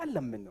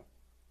 نتعلم منه.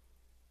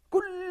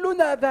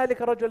 كلنا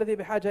ذلك الرجل الذي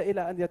بحاجة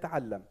إلى أن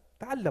يتعلم.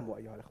 تعلموا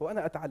أيها الأخوة،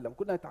 أنا أتعلم،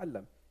 كلنا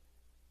نتعلم.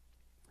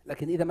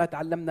 لكن إذا ما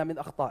تعلمنا من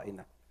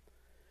أخطائنا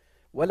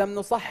ولم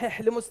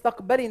نصحح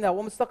لمستقبلنا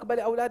ومستقبل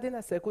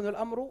أولادنا سيكون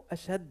الأمر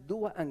أشد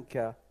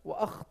وأنكى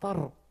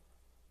وأخطر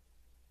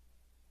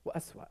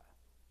وأسوأ.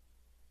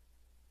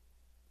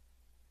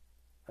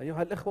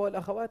 أيها الإخوة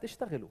والأخوات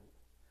اشتغلوا،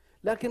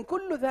 لكن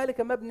كل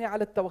ذلك مبني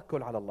على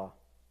التوكل على الله،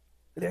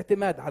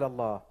 الاعتماد على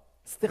الله،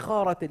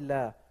 استخارة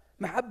الله،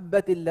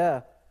 محبة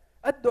الله،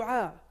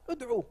 الدعاء.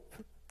 ادعوا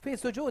في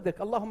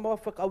سجودك اللهم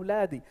وفق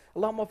أولادي،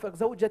 اللهم وفق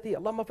زوجتي،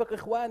 اللهم وفق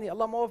إخواني،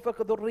 اللهم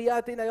وفق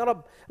ذرياتنا يا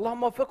رب،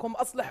 اللهم وفقهم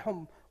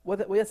أصلحهم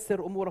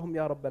ويسر أمورهم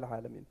يا رب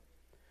العالمين.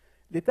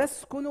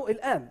 لتسكنوا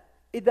الآن.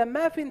 إذا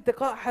ما في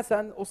انتقاء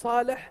حسن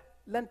وصالح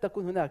لن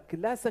تكون هناك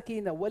لا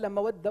سكينة ولا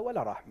مودة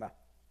ولا رحمة.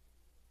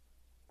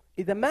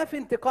 إذا ما في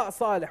انتقاء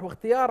صالح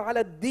واختيار على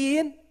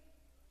الدين،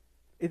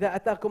 إذا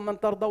أتاكم من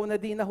ترضون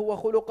دينه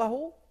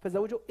وخلقه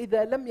فزوجوه.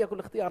 إذا لم يكن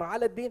الاختيار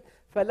على الدين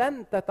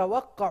فلن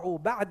تتوقعوا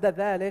بعد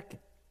ذلك،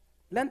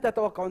 لن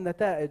تتوقعوا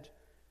النتائج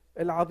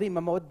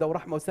العظيمة مودة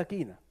ورحمة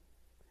وسكينة.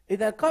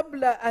 إذا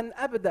قبل أن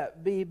أبدأ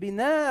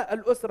ببناء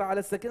الأسرة على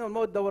السكينة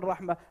والمودة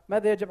والرحمة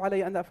ماذا يجب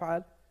علي أن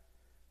أفعل؟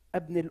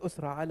 أبني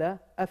الأسرة على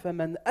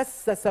أفمن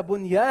أسس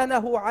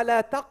بنيانه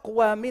على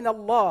تقوى من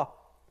الله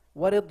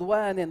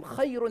ورضوان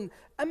خير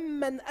أم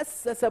من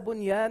أسس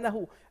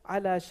بنيانه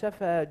على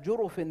شفا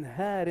جرف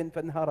هار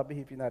فانهار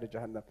به في نار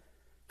جهنم.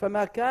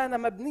 فما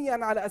كان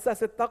مبنيا على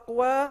أساس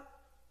التقوى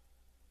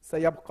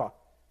سيبقى،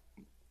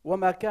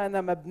 وما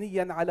كان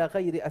مبنيا على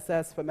غير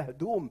أساس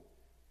فمهدوم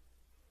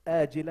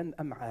آجلا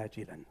أم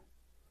عاجلا.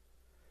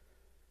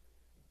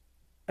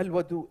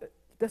 الودود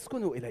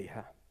تسكنوا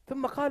إليها.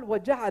 ثم قال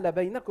وجعل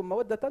بينكم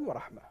مودة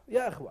ورحمة.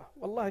 يا أخوة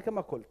والله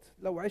كما قلت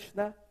لو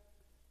عشنا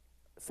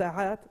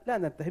ساعات لا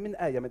ننتهي من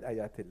آية من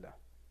آيات الله،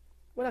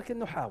 ولكن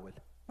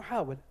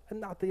نحاول أن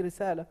نعطي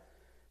رسالة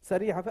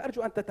سريعة.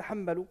 فأرجو أن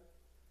تتحملوا،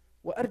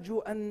 وأرجو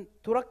أن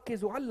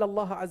تركزوا على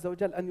الله عز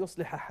وجل أن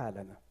يصلح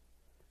حالنا.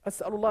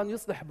 أسأل الله أن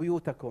يصلح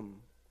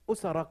بيوتكم،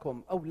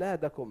 أسركم،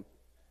 أولادكم.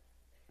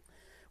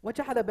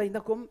 وجعل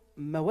بينكم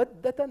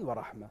مودة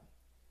ورحمة.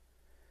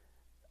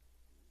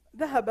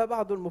 ذهب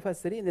بعض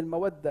المفسرين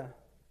المودة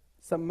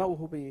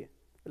سموه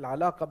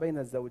بالعلاقة بين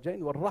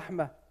الزوجين،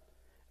 والرحمة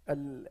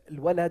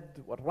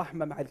الولد،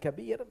 والرحمة مع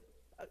الكبير.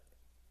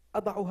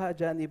 أضعها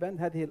جانبا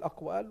هذه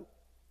الأقوال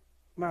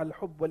مع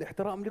الحب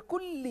والاحترام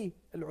لكل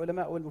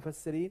العلماء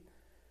والمفسرين.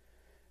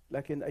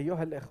 لكن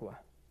أيها الإخوة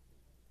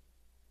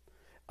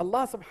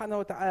الله سبحانه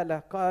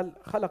وتعالى قال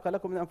خلق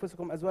لكم من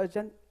أنفسكم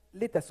أزواجا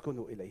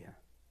لتسكنوا إليها،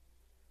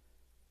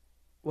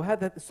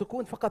 وهذا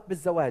السكون فقط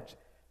بالزواج.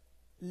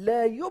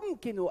 لا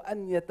يمكن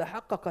أن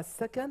يتحقق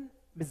السكن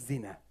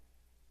بالزنا،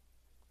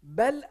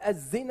 بل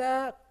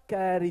الزنا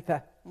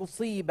كارثة،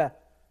 مصيبة،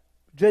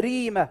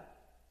 جريمة.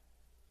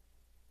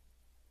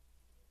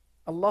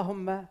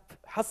 اللهم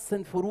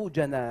حصن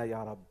فروجنا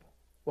يا رب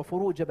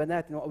وفروج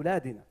بناتنا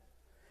وأولادنا.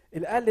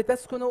 الآن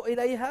لتسكنوا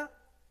إليها،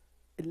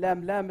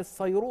 اللام لام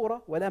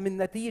الصيرورة ولا من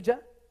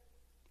نتيجة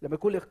لما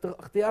يكون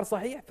اختيار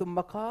صحيح. ثم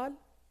قال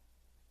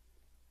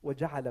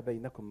وجعل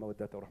بينكم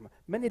مودة ورحمة.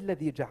 من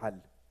الذي جعل؟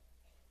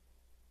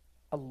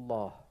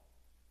 الله.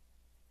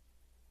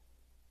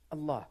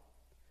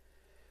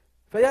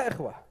 فيا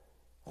إخوة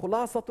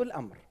خلاصة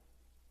الأمر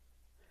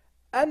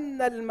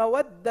أن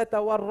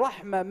المودة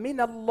والرحمة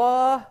من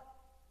الله،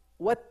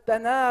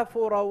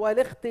 والتنافر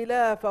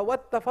والاختلاف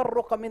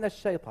والتفرق من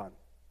الشيطان.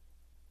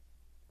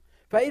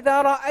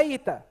 فإذا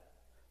رأيت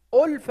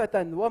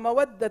ألفة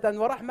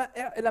ومودة ورحمة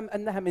اعلم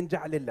أنها من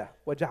جعل الله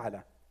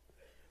وجعله،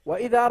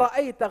 وإذا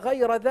رأيت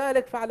غير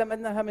ذلك فاعلم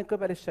أنها من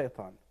قبل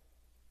الشيطان.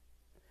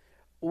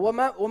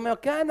 وما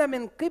كان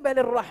من قبل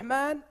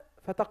الرحمن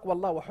فتقوى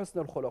الله وحسن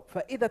الخلق.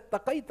 فإذا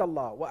اتقيت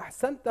الله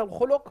وأحسنت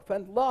الخلق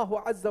فالله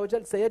عز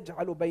وجل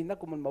سيجعل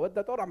بينكم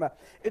المودة والرحمة.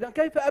 إذا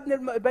كيف أبني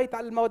البيت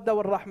على المودة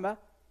والرحمة؟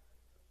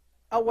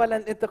 أولا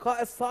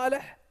الانتقاء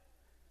الصالح،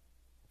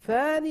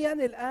 ثانيا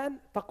الآن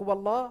تقوى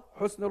الله،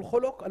 حسن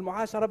الخلق،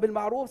 المعاشرة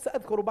بالمعروف.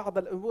 سأذكر بعض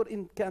الأمور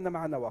إن كان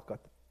معنا وقت.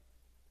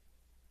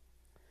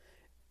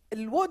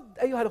 الود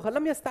أيها الأخوة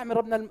لم يستعمل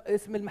ربنا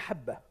اسم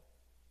المحبة،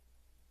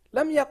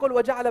 لم يقل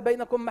وجعل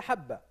بينكم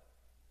محبة،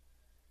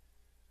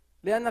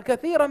 لأن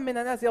كثيرا من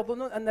الناس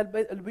يظنون أن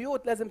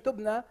البيوت لازم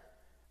تبنى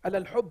على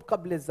الحب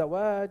قبل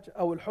الزواج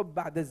أو الحب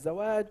بعد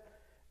الزواج.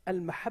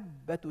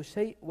 المحبة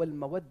شيء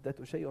والمودة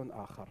شيء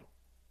آخر.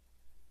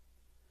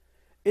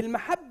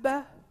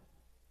 المحبة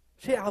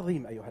شيء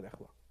عظيم أيها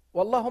الأخوة،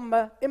 واللهم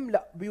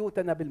املأ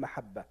بيوتنا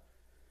بالمحبة.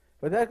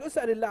 فذلك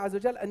أسأل الله عز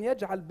وجل أن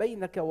يجعل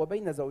بينك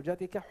وبين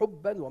زوجتك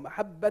حبا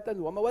ومحبة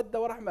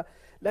ومودة ورحمة.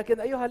 لكن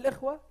أيها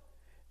الأخوة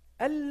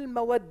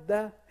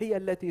المودة هي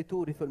التي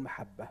تورث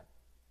المحبة.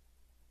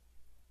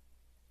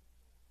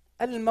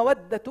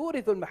 المودة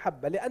تورث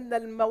المحبة، لأن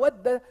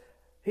المودة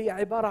هي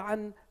عبارة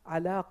عن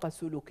علاقة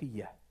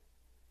سلوكية.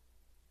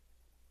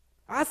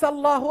 عسى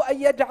الله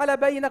أن يجعل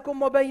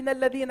بينكم وبين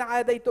الذين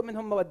عاديتم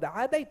منهم مودة.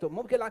 عاديتم،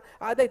 ممكن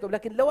عاديتم،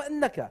 لكن لو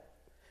أنك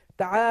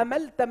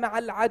تعاملت مع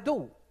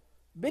العدو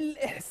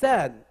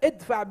بالإحسان،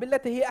 ادفع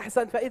بالتي هي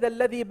أحسن، فإذا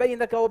الذي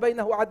بينك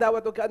وبينه عداوة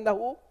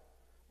كأنه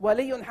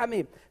ولي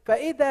حميم.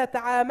 فإذا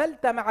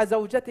تعاملت مع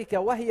زوجتك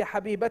وهي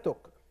حبيبتك،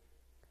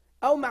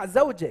 أو مع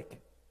زوجك،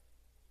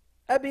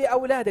 أبي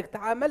أولادك،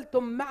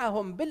 تعاملتم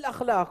معهم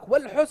بالأخلاق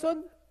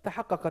والحسن،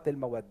 تحققت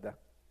المودة.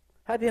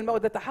 هذه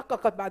المودة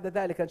تحققت بعد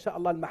ذلك إن شاء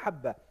الله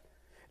المحبة.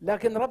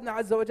 لكن ربنا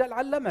عز وجل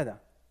علمنا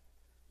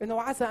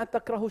إنه عسى أن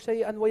تكرهوا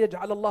شيئا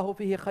ويجعل الله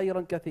فيه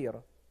خيرا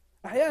كثيرا.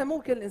 أحيانا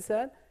ممكن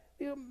الإنسان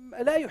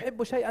لا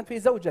يحب شيئا في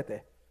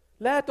زوجته،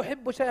 لا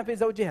تحب شيئا في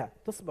زوجها،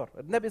 تصبر.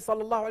 النبي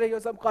صلى الله عليه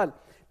وسلم قال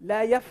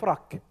لا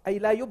يفرك، أي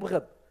لا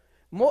يبغض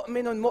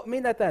مؤمن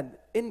مؤمنة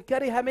إن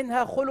كره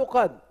منها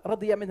خلقا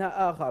رضي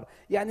منها آخر.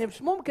 يعني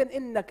مش ممكن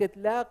إنك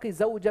تلاقي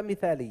زوجة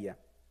مثالية.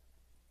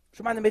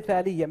 شو معنى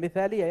مثالية؟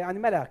 مثالية يعني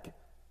ملاك.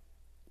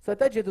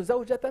 ستجد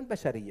زوجة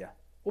بشرية،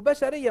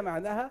 وبشرية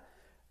معناها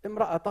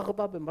امرأة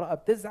تغضب، امرأة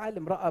بتزعل،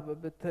 امرأة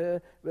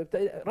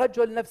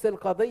رجل نفس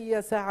القضية،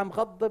 ساعة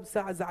مغضب،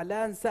 ساعة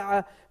زعلان،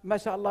 ساعة ما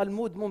شاء الله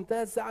المود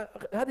ممتاز، ساعة.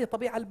 هذه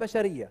الطبيعة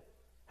البشرية،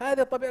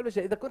 هذه الطبيعة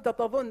البشرية. إذا كنت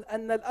تظن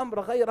أن الأمر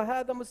غير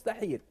هذا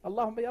مستحيل.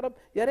 اللهم يا رب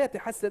يا ريت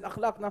يحسن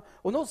أخلاقنا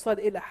ونوصل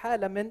إلى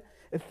حالة من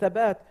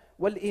الثبات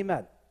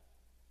والإيمان.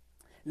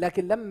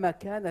 لكن لما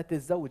كانت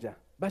الزوجة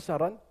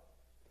بشرا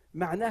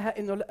معناها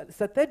أنه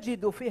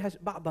ستجد فيها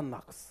بعض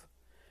النقص.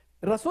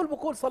 الرسول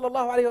بيقول صلى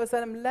الله عليه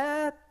وسلم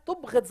لا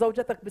تبغض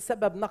زوجتك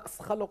بسبب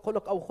نقص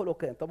خلق أو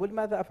خلقين. طب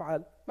ولماذا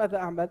أفعل؟ ماذا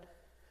أعمل؟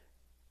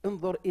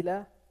 انظر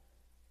إلى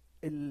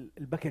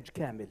الباكج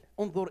كامل،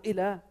 انظر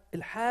إلى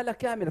الحالة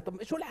كاملة.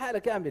 طب شو الحالة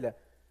كاملة؟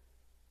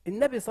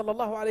 النبي صلى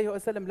الله عليه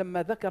وسلم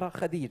لما ذكر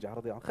خديجة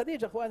رضي الله عنها،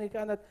 خديجة أخواني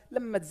كانت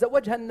لما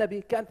تزوجها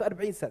النبي كانت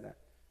 40 سنة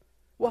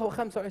وهو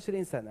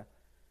 25 سنة،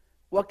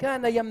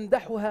 وكان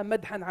يمدحها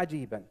مدحا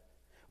عجيبا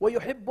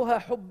ويحبها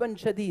حبا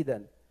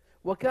شديدا.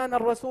 وكان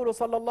الرسول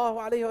صلى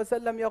الله عليه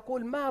وسلم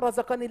يقول ما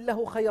رزقني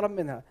الله خيرا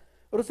منها،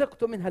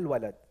 رزقت منها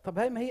الولد. طب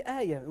هاي ما هي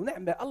آية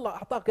ونعمة، الله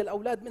أعطاك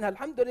الأولاد منها،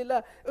 الحمد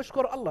لله،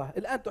 اشكر الله،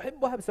 الآن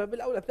تحبها بسبب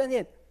الأولاد.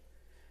 ثانيا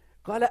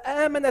قال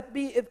آمنت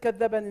بي إذ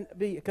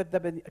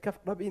كذبني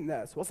كفر بي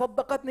الناس،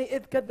 وصدقتني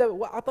إذ كذب،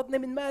 وأعطتني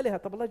من مالها.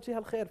 طب الله يجزيها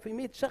الخير في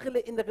 100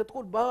 شغلة إنك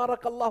تقول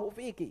بارك الله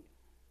فيك،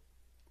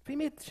 في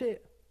 100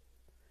 شيء.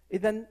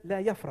 إذا لا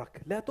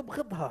يفرك، لا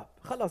تبغضها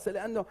خلاص،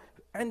 لأنه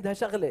عندها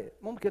شغلة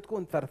ممكن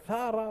تكون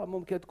ثرثارة،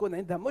 ممكن تكون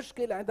عندها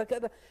مشكلة، عندها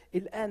كذا.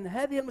 الآن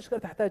هذه المشكلة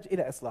تحتاج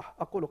إلى إصلاح.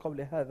 أقول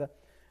قولي هذا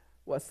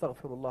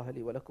وأستغفر الله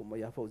لي ولكم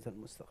ويا فوز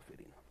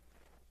المستغفرين.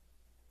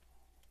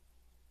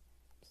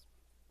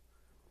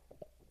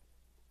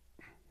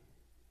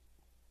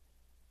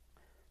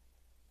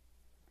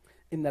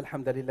 إن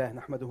الحمد لله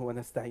نحمده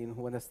ونستعينه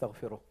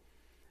ونستغفره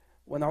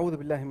ونعوذ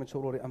بالله من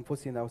شرور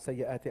أنفسنا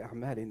وسيئات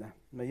أعمالنا.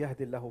 من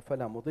يهد الله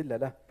فلا مضل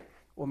له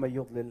ومن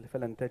يضلل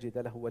فلن تجد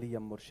له وليا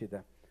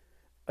مرشدا.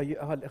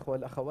 أيها الإخوة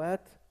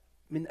والأخوات،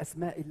 من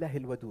أسماء الله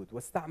الودود،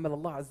 واستعمل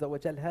الله عز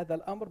وجل هذا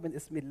الأمر من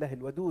اسم الله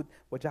الودود،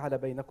 وجعل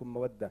بينكم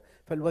مودة.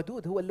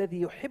 فالودود هو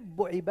الذي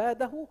يحب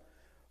عباده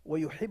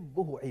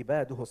ويحبه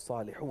عباده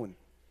الصالحون.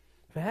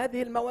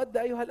 فهذه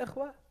المودة أيها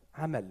الإخوة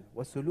عمل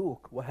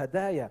وسلوك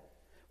وهدايا.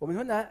 ومن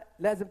هنا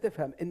لازم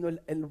تفهم أنه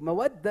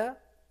المودة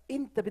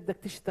أنت بدك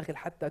تشتغل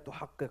حتى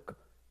تحقق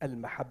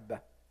المحبة.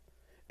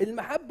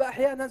 المحبة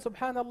أحيانا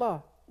سبحان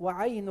الله،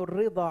 وعين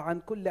الرضا عن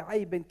كل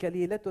عيب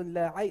كليلة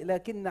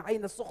لكن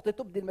عين السخط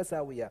تبدي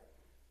المساوية.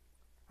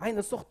 عين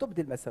السخط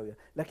تبدي المساوية،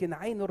 لكن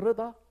عين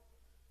الرضا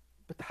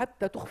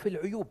حتى تخفي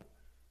العيوب.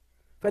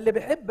 فاللي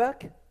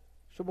بحبك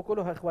شو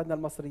بقولوها إخواننا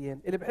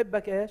المصريين، اللي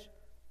بحبك إيش؟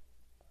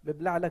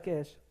 ببلع لك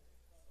إيش؟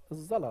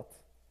 الزلط.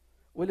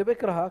 واللي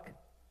بيكرهك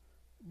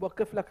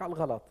بوقف لك على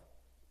الغلط.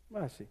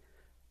 ماشي.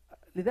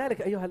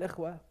 لذلك أيها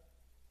الإخوة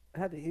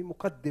هذه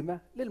مقدمة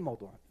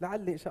للموضوع،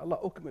 لعلي إن شاء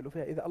الله أكمل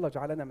فيها إذا الله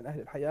جعلنا من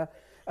أهل الحياة.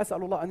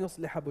 أسأل الله أن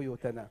يصلح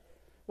بيوتنا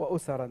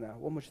وأسرنا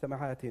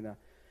ومجتمعاتنا.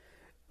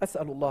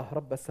 أسأل الله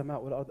رب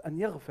السماء والأرض أن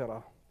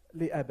يغفر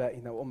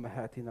لآبائنا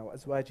وأمهاتنا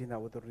وأزواجنا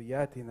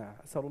وذرياتنا.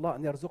 أسأل الله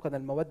أن يرزقنا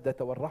المودة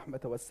والرحمة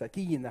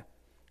والسكينة.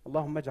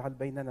 اللهم اجعل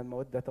بيننا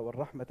المودة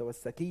والرحمة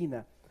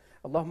والسكينة.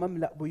 اللهم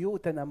املأ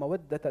بيوتنا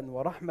مودة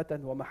ورحمة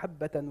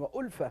ومحبة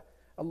وألفة.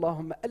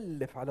 اللهم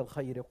ألف على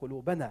الخير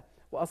قلوبنا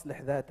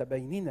وأصلح ذات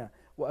بيننا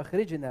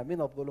وأخرجنا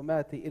من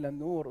الظلمات إلى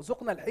النور.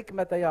 ارزقنا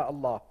الحكمة يا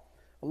الله.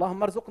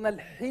 اللهم ارزقنا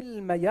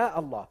الحلم يا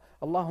الله.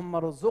 اللهم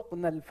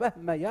ارزقنا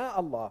الفهم يا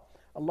الله.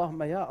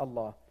 اللهم يا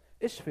الله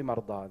اشف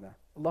مرضانا.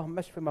 اللهم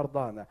اشف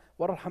مرضانا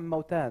وارحم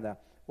موتانا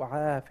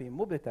وعاف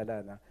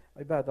مبتلانا.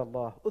 عباد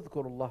الله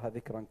اذكروا الله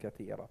ذكرا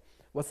كثيرا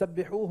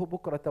وسبحوه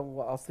بكرة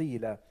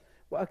وأصيلا،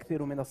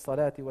 وأكثروا من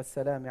الصلاة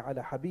والسلام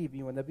على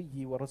حبيبي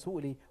ونبيي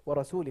ورسولي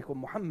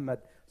ورسولكم محمد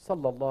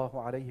صلى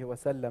الله عليه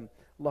وسلم.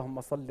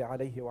 اللهم صل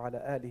عليه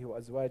وعلى آله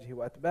وأزواجه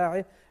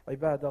وأتباعه.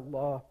 عباد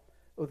الله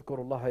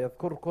اذكروا الله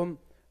يذكركم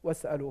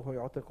واسألوه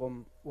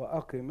يعطكم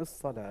وأقم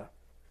الصلاة.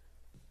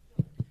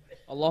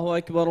 الله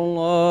أكبر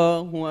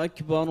الله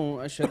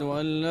أكبر، أشهد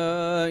أن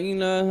لا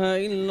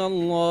إله إلا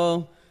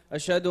الله،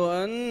 أشهد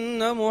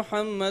أن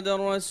محمد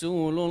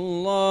رسول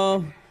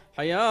الله.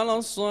 حي على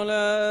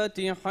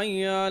الصلاة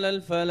حي على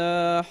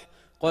الفلاح،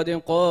 قد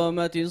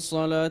قامت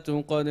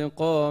الصلاة قد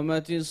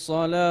قامت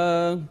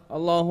الصلاة.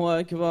 الله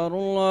أكبر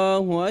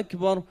الله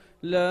أكبر،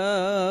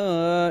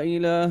 لا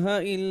إله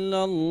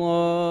إلا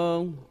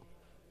الله.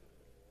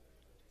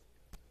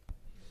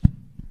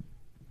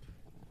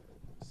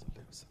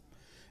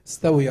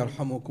 استووا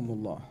يرحمكم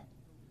الله،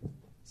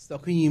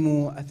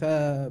 استقيموا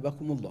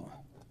أثابكم الله.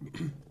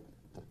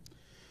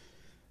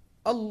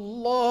 الله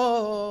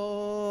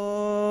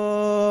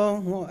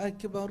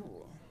أكبر.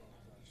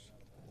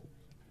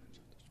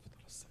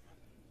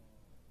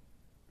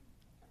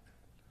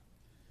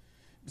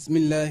 بسم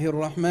الله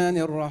الرحمن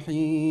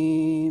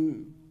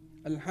الرحيم.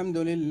 الحمد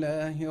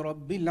لله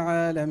رب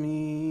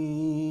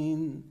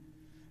العالمين،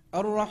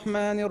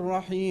 الرحمن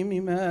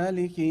الرحيم،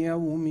 مالك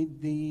يوم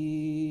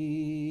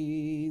الدين.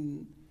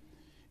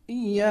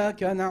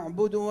 إياك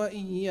نعبد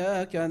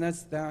وإياك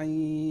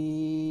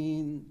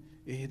نستعين،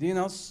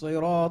 اهدنا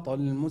الصراط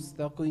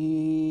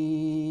المستقيم،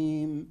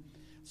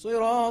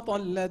 صراط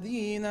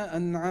الذين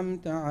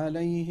أنعمت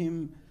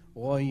عليهم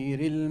غير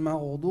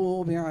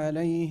المغضوب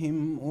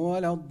عليهم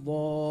ولا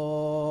الضالين.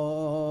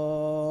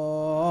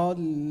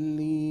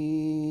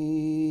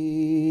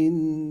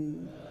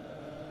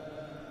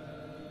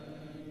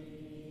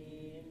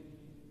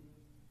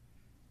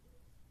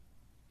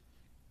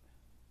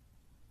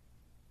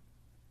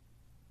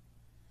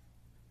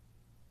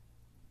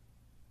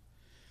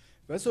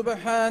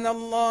 فسبحان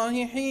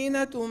الله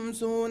حين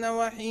تمسون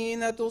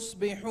وحين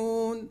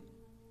تصبحون،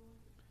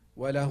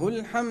 وله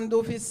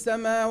الحمد في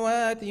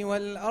السماوات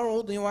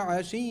والأرض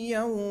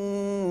وعشيا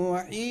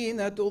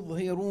وحين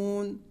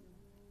تظهرون.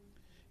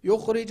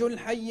 يخرج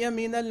الحي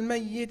من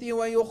الميت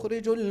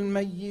ويخرج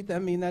الميت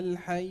من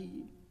الحي،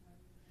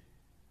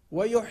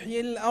 ويحيي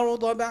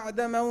الأرض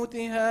بعد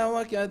موتها،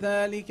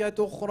 وكذلك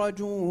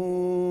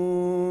تخرجون.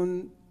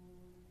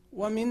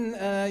 ومن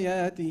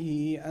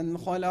آياته أن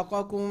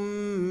خلقكم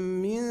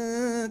من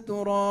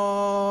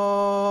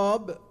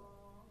تراب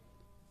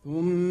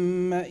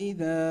ثم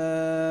إذا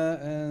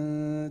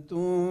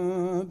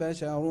أنتم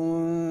بشر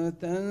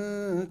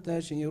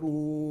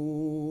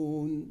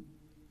تنتشرون.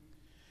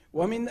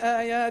 ومن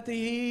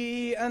آياته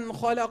أن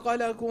خلق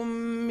لكم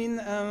من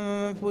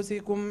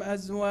أنفسكم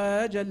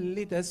أزواجا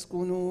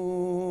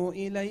لتسكنوا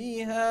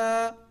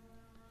إليها،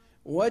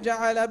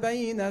 وجعل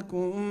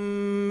بينكم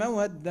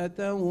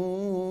مودة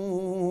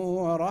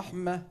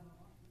ورحمة،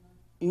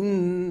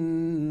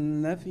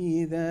 إن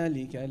في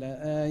ذلك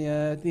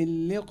لآيات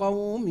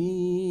لقوم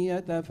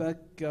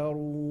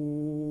يتفكرون.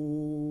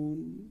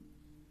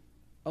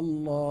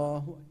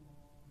 الله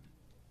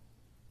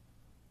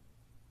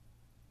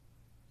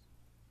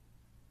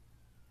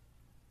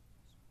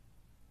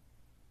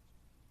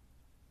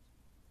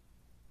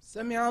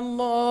سمع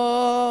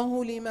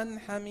الله لمن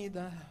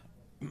حمده.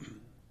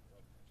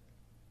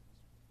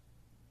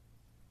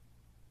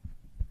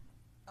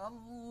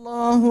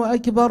 الله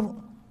أكبر.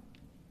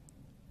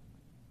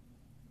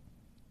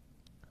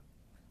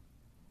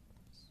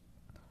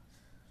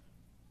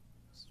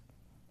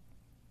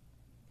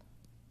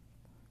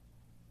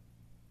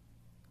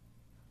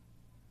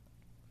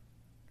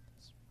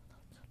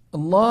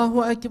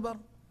 الله أكبر.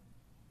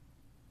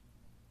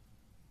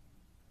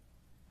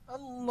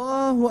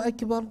 الله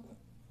أكبر.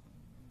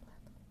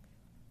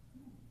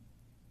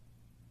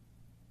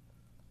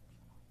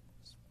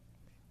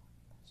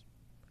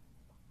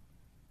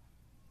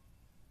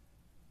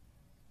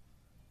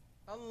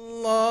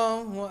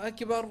 الله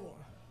أكبر.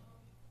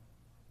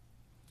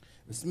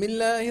 بسم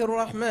الله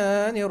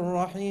الرحمن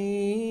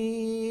الرحيم.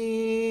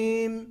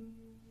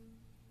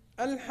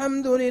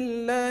 الحمد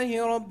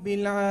لله رب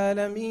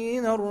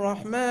العالمين،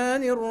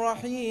 الرحمن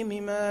الرحيم،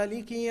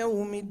 مالك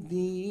يوم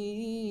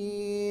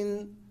الدين.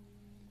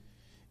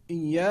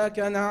 إياك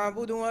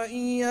نعبد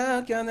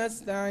وإياك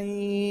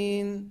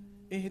نستعين،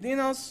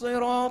 اهدنا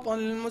الصراط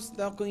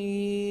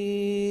المستقيم،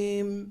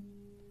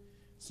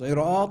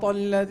 صراط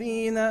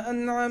الذين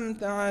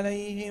أنعمت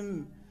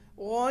عليهم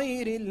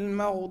غير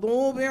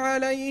المغضوب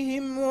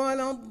عليهم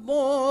ولا الضالين.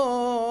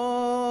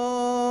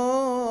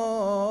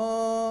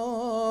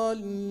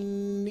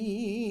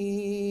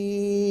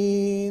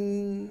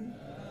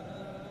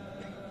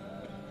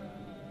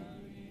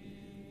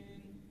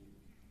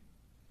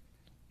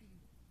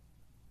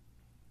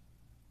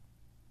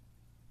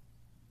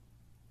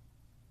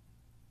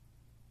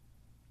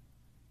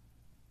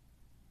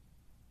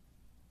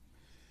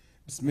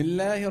 بسم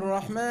الله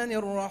الرحمن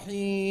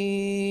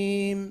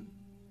الرحيم.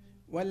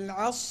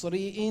 والعصر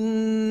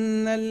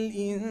إن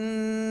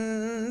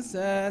الإنسان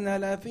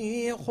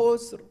لفي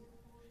خسر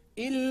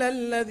إلا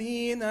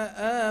الذين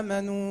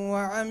آمنوا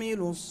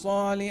وعملوا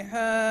الصالحات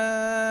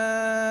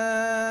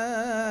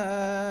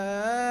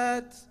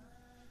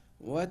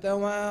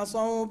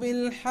وتواصوا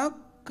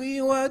بالحق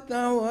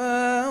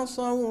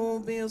وتواصوا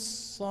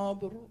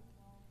بالصبر.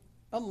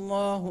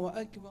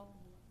 الله أكبر.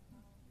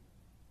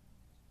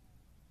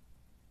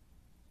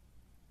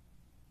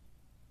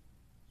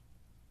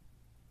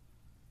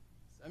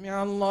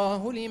 سمع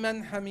الله لمن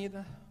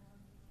حمده.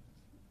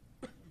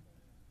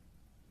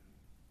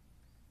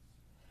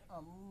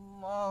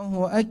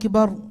 الله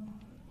أكبر.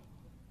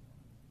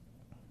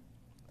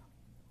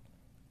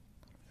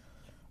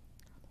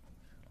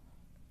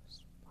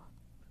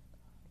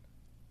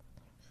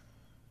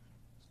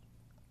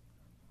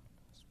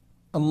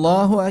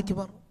 الله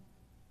أكبر.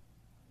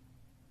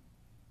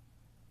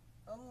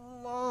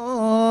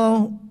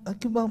 الله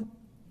أكبر.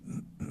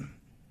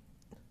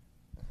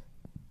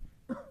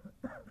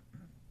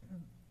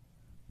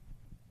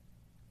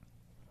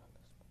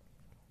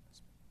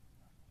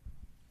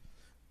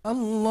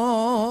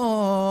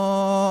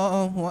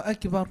 الله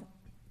أكبر.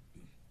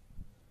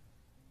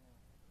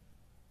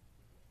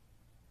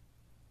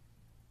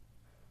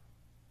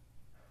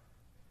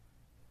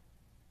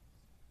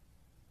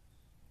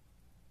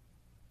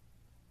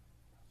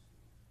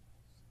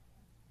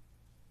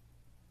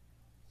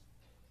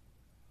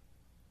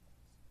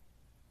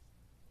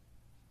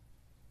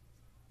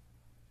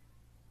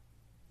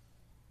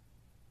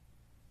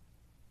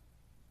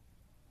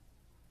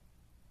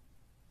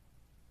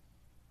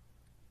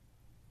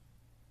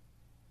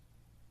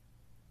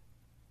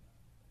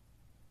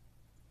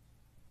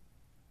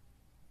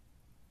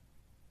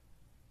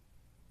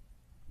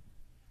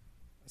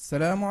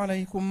 السلام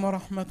عليكم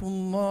ورحمة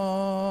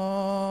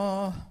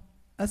الله.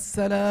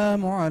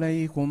 السلام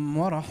عليكم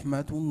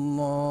ورحمة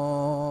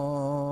الله.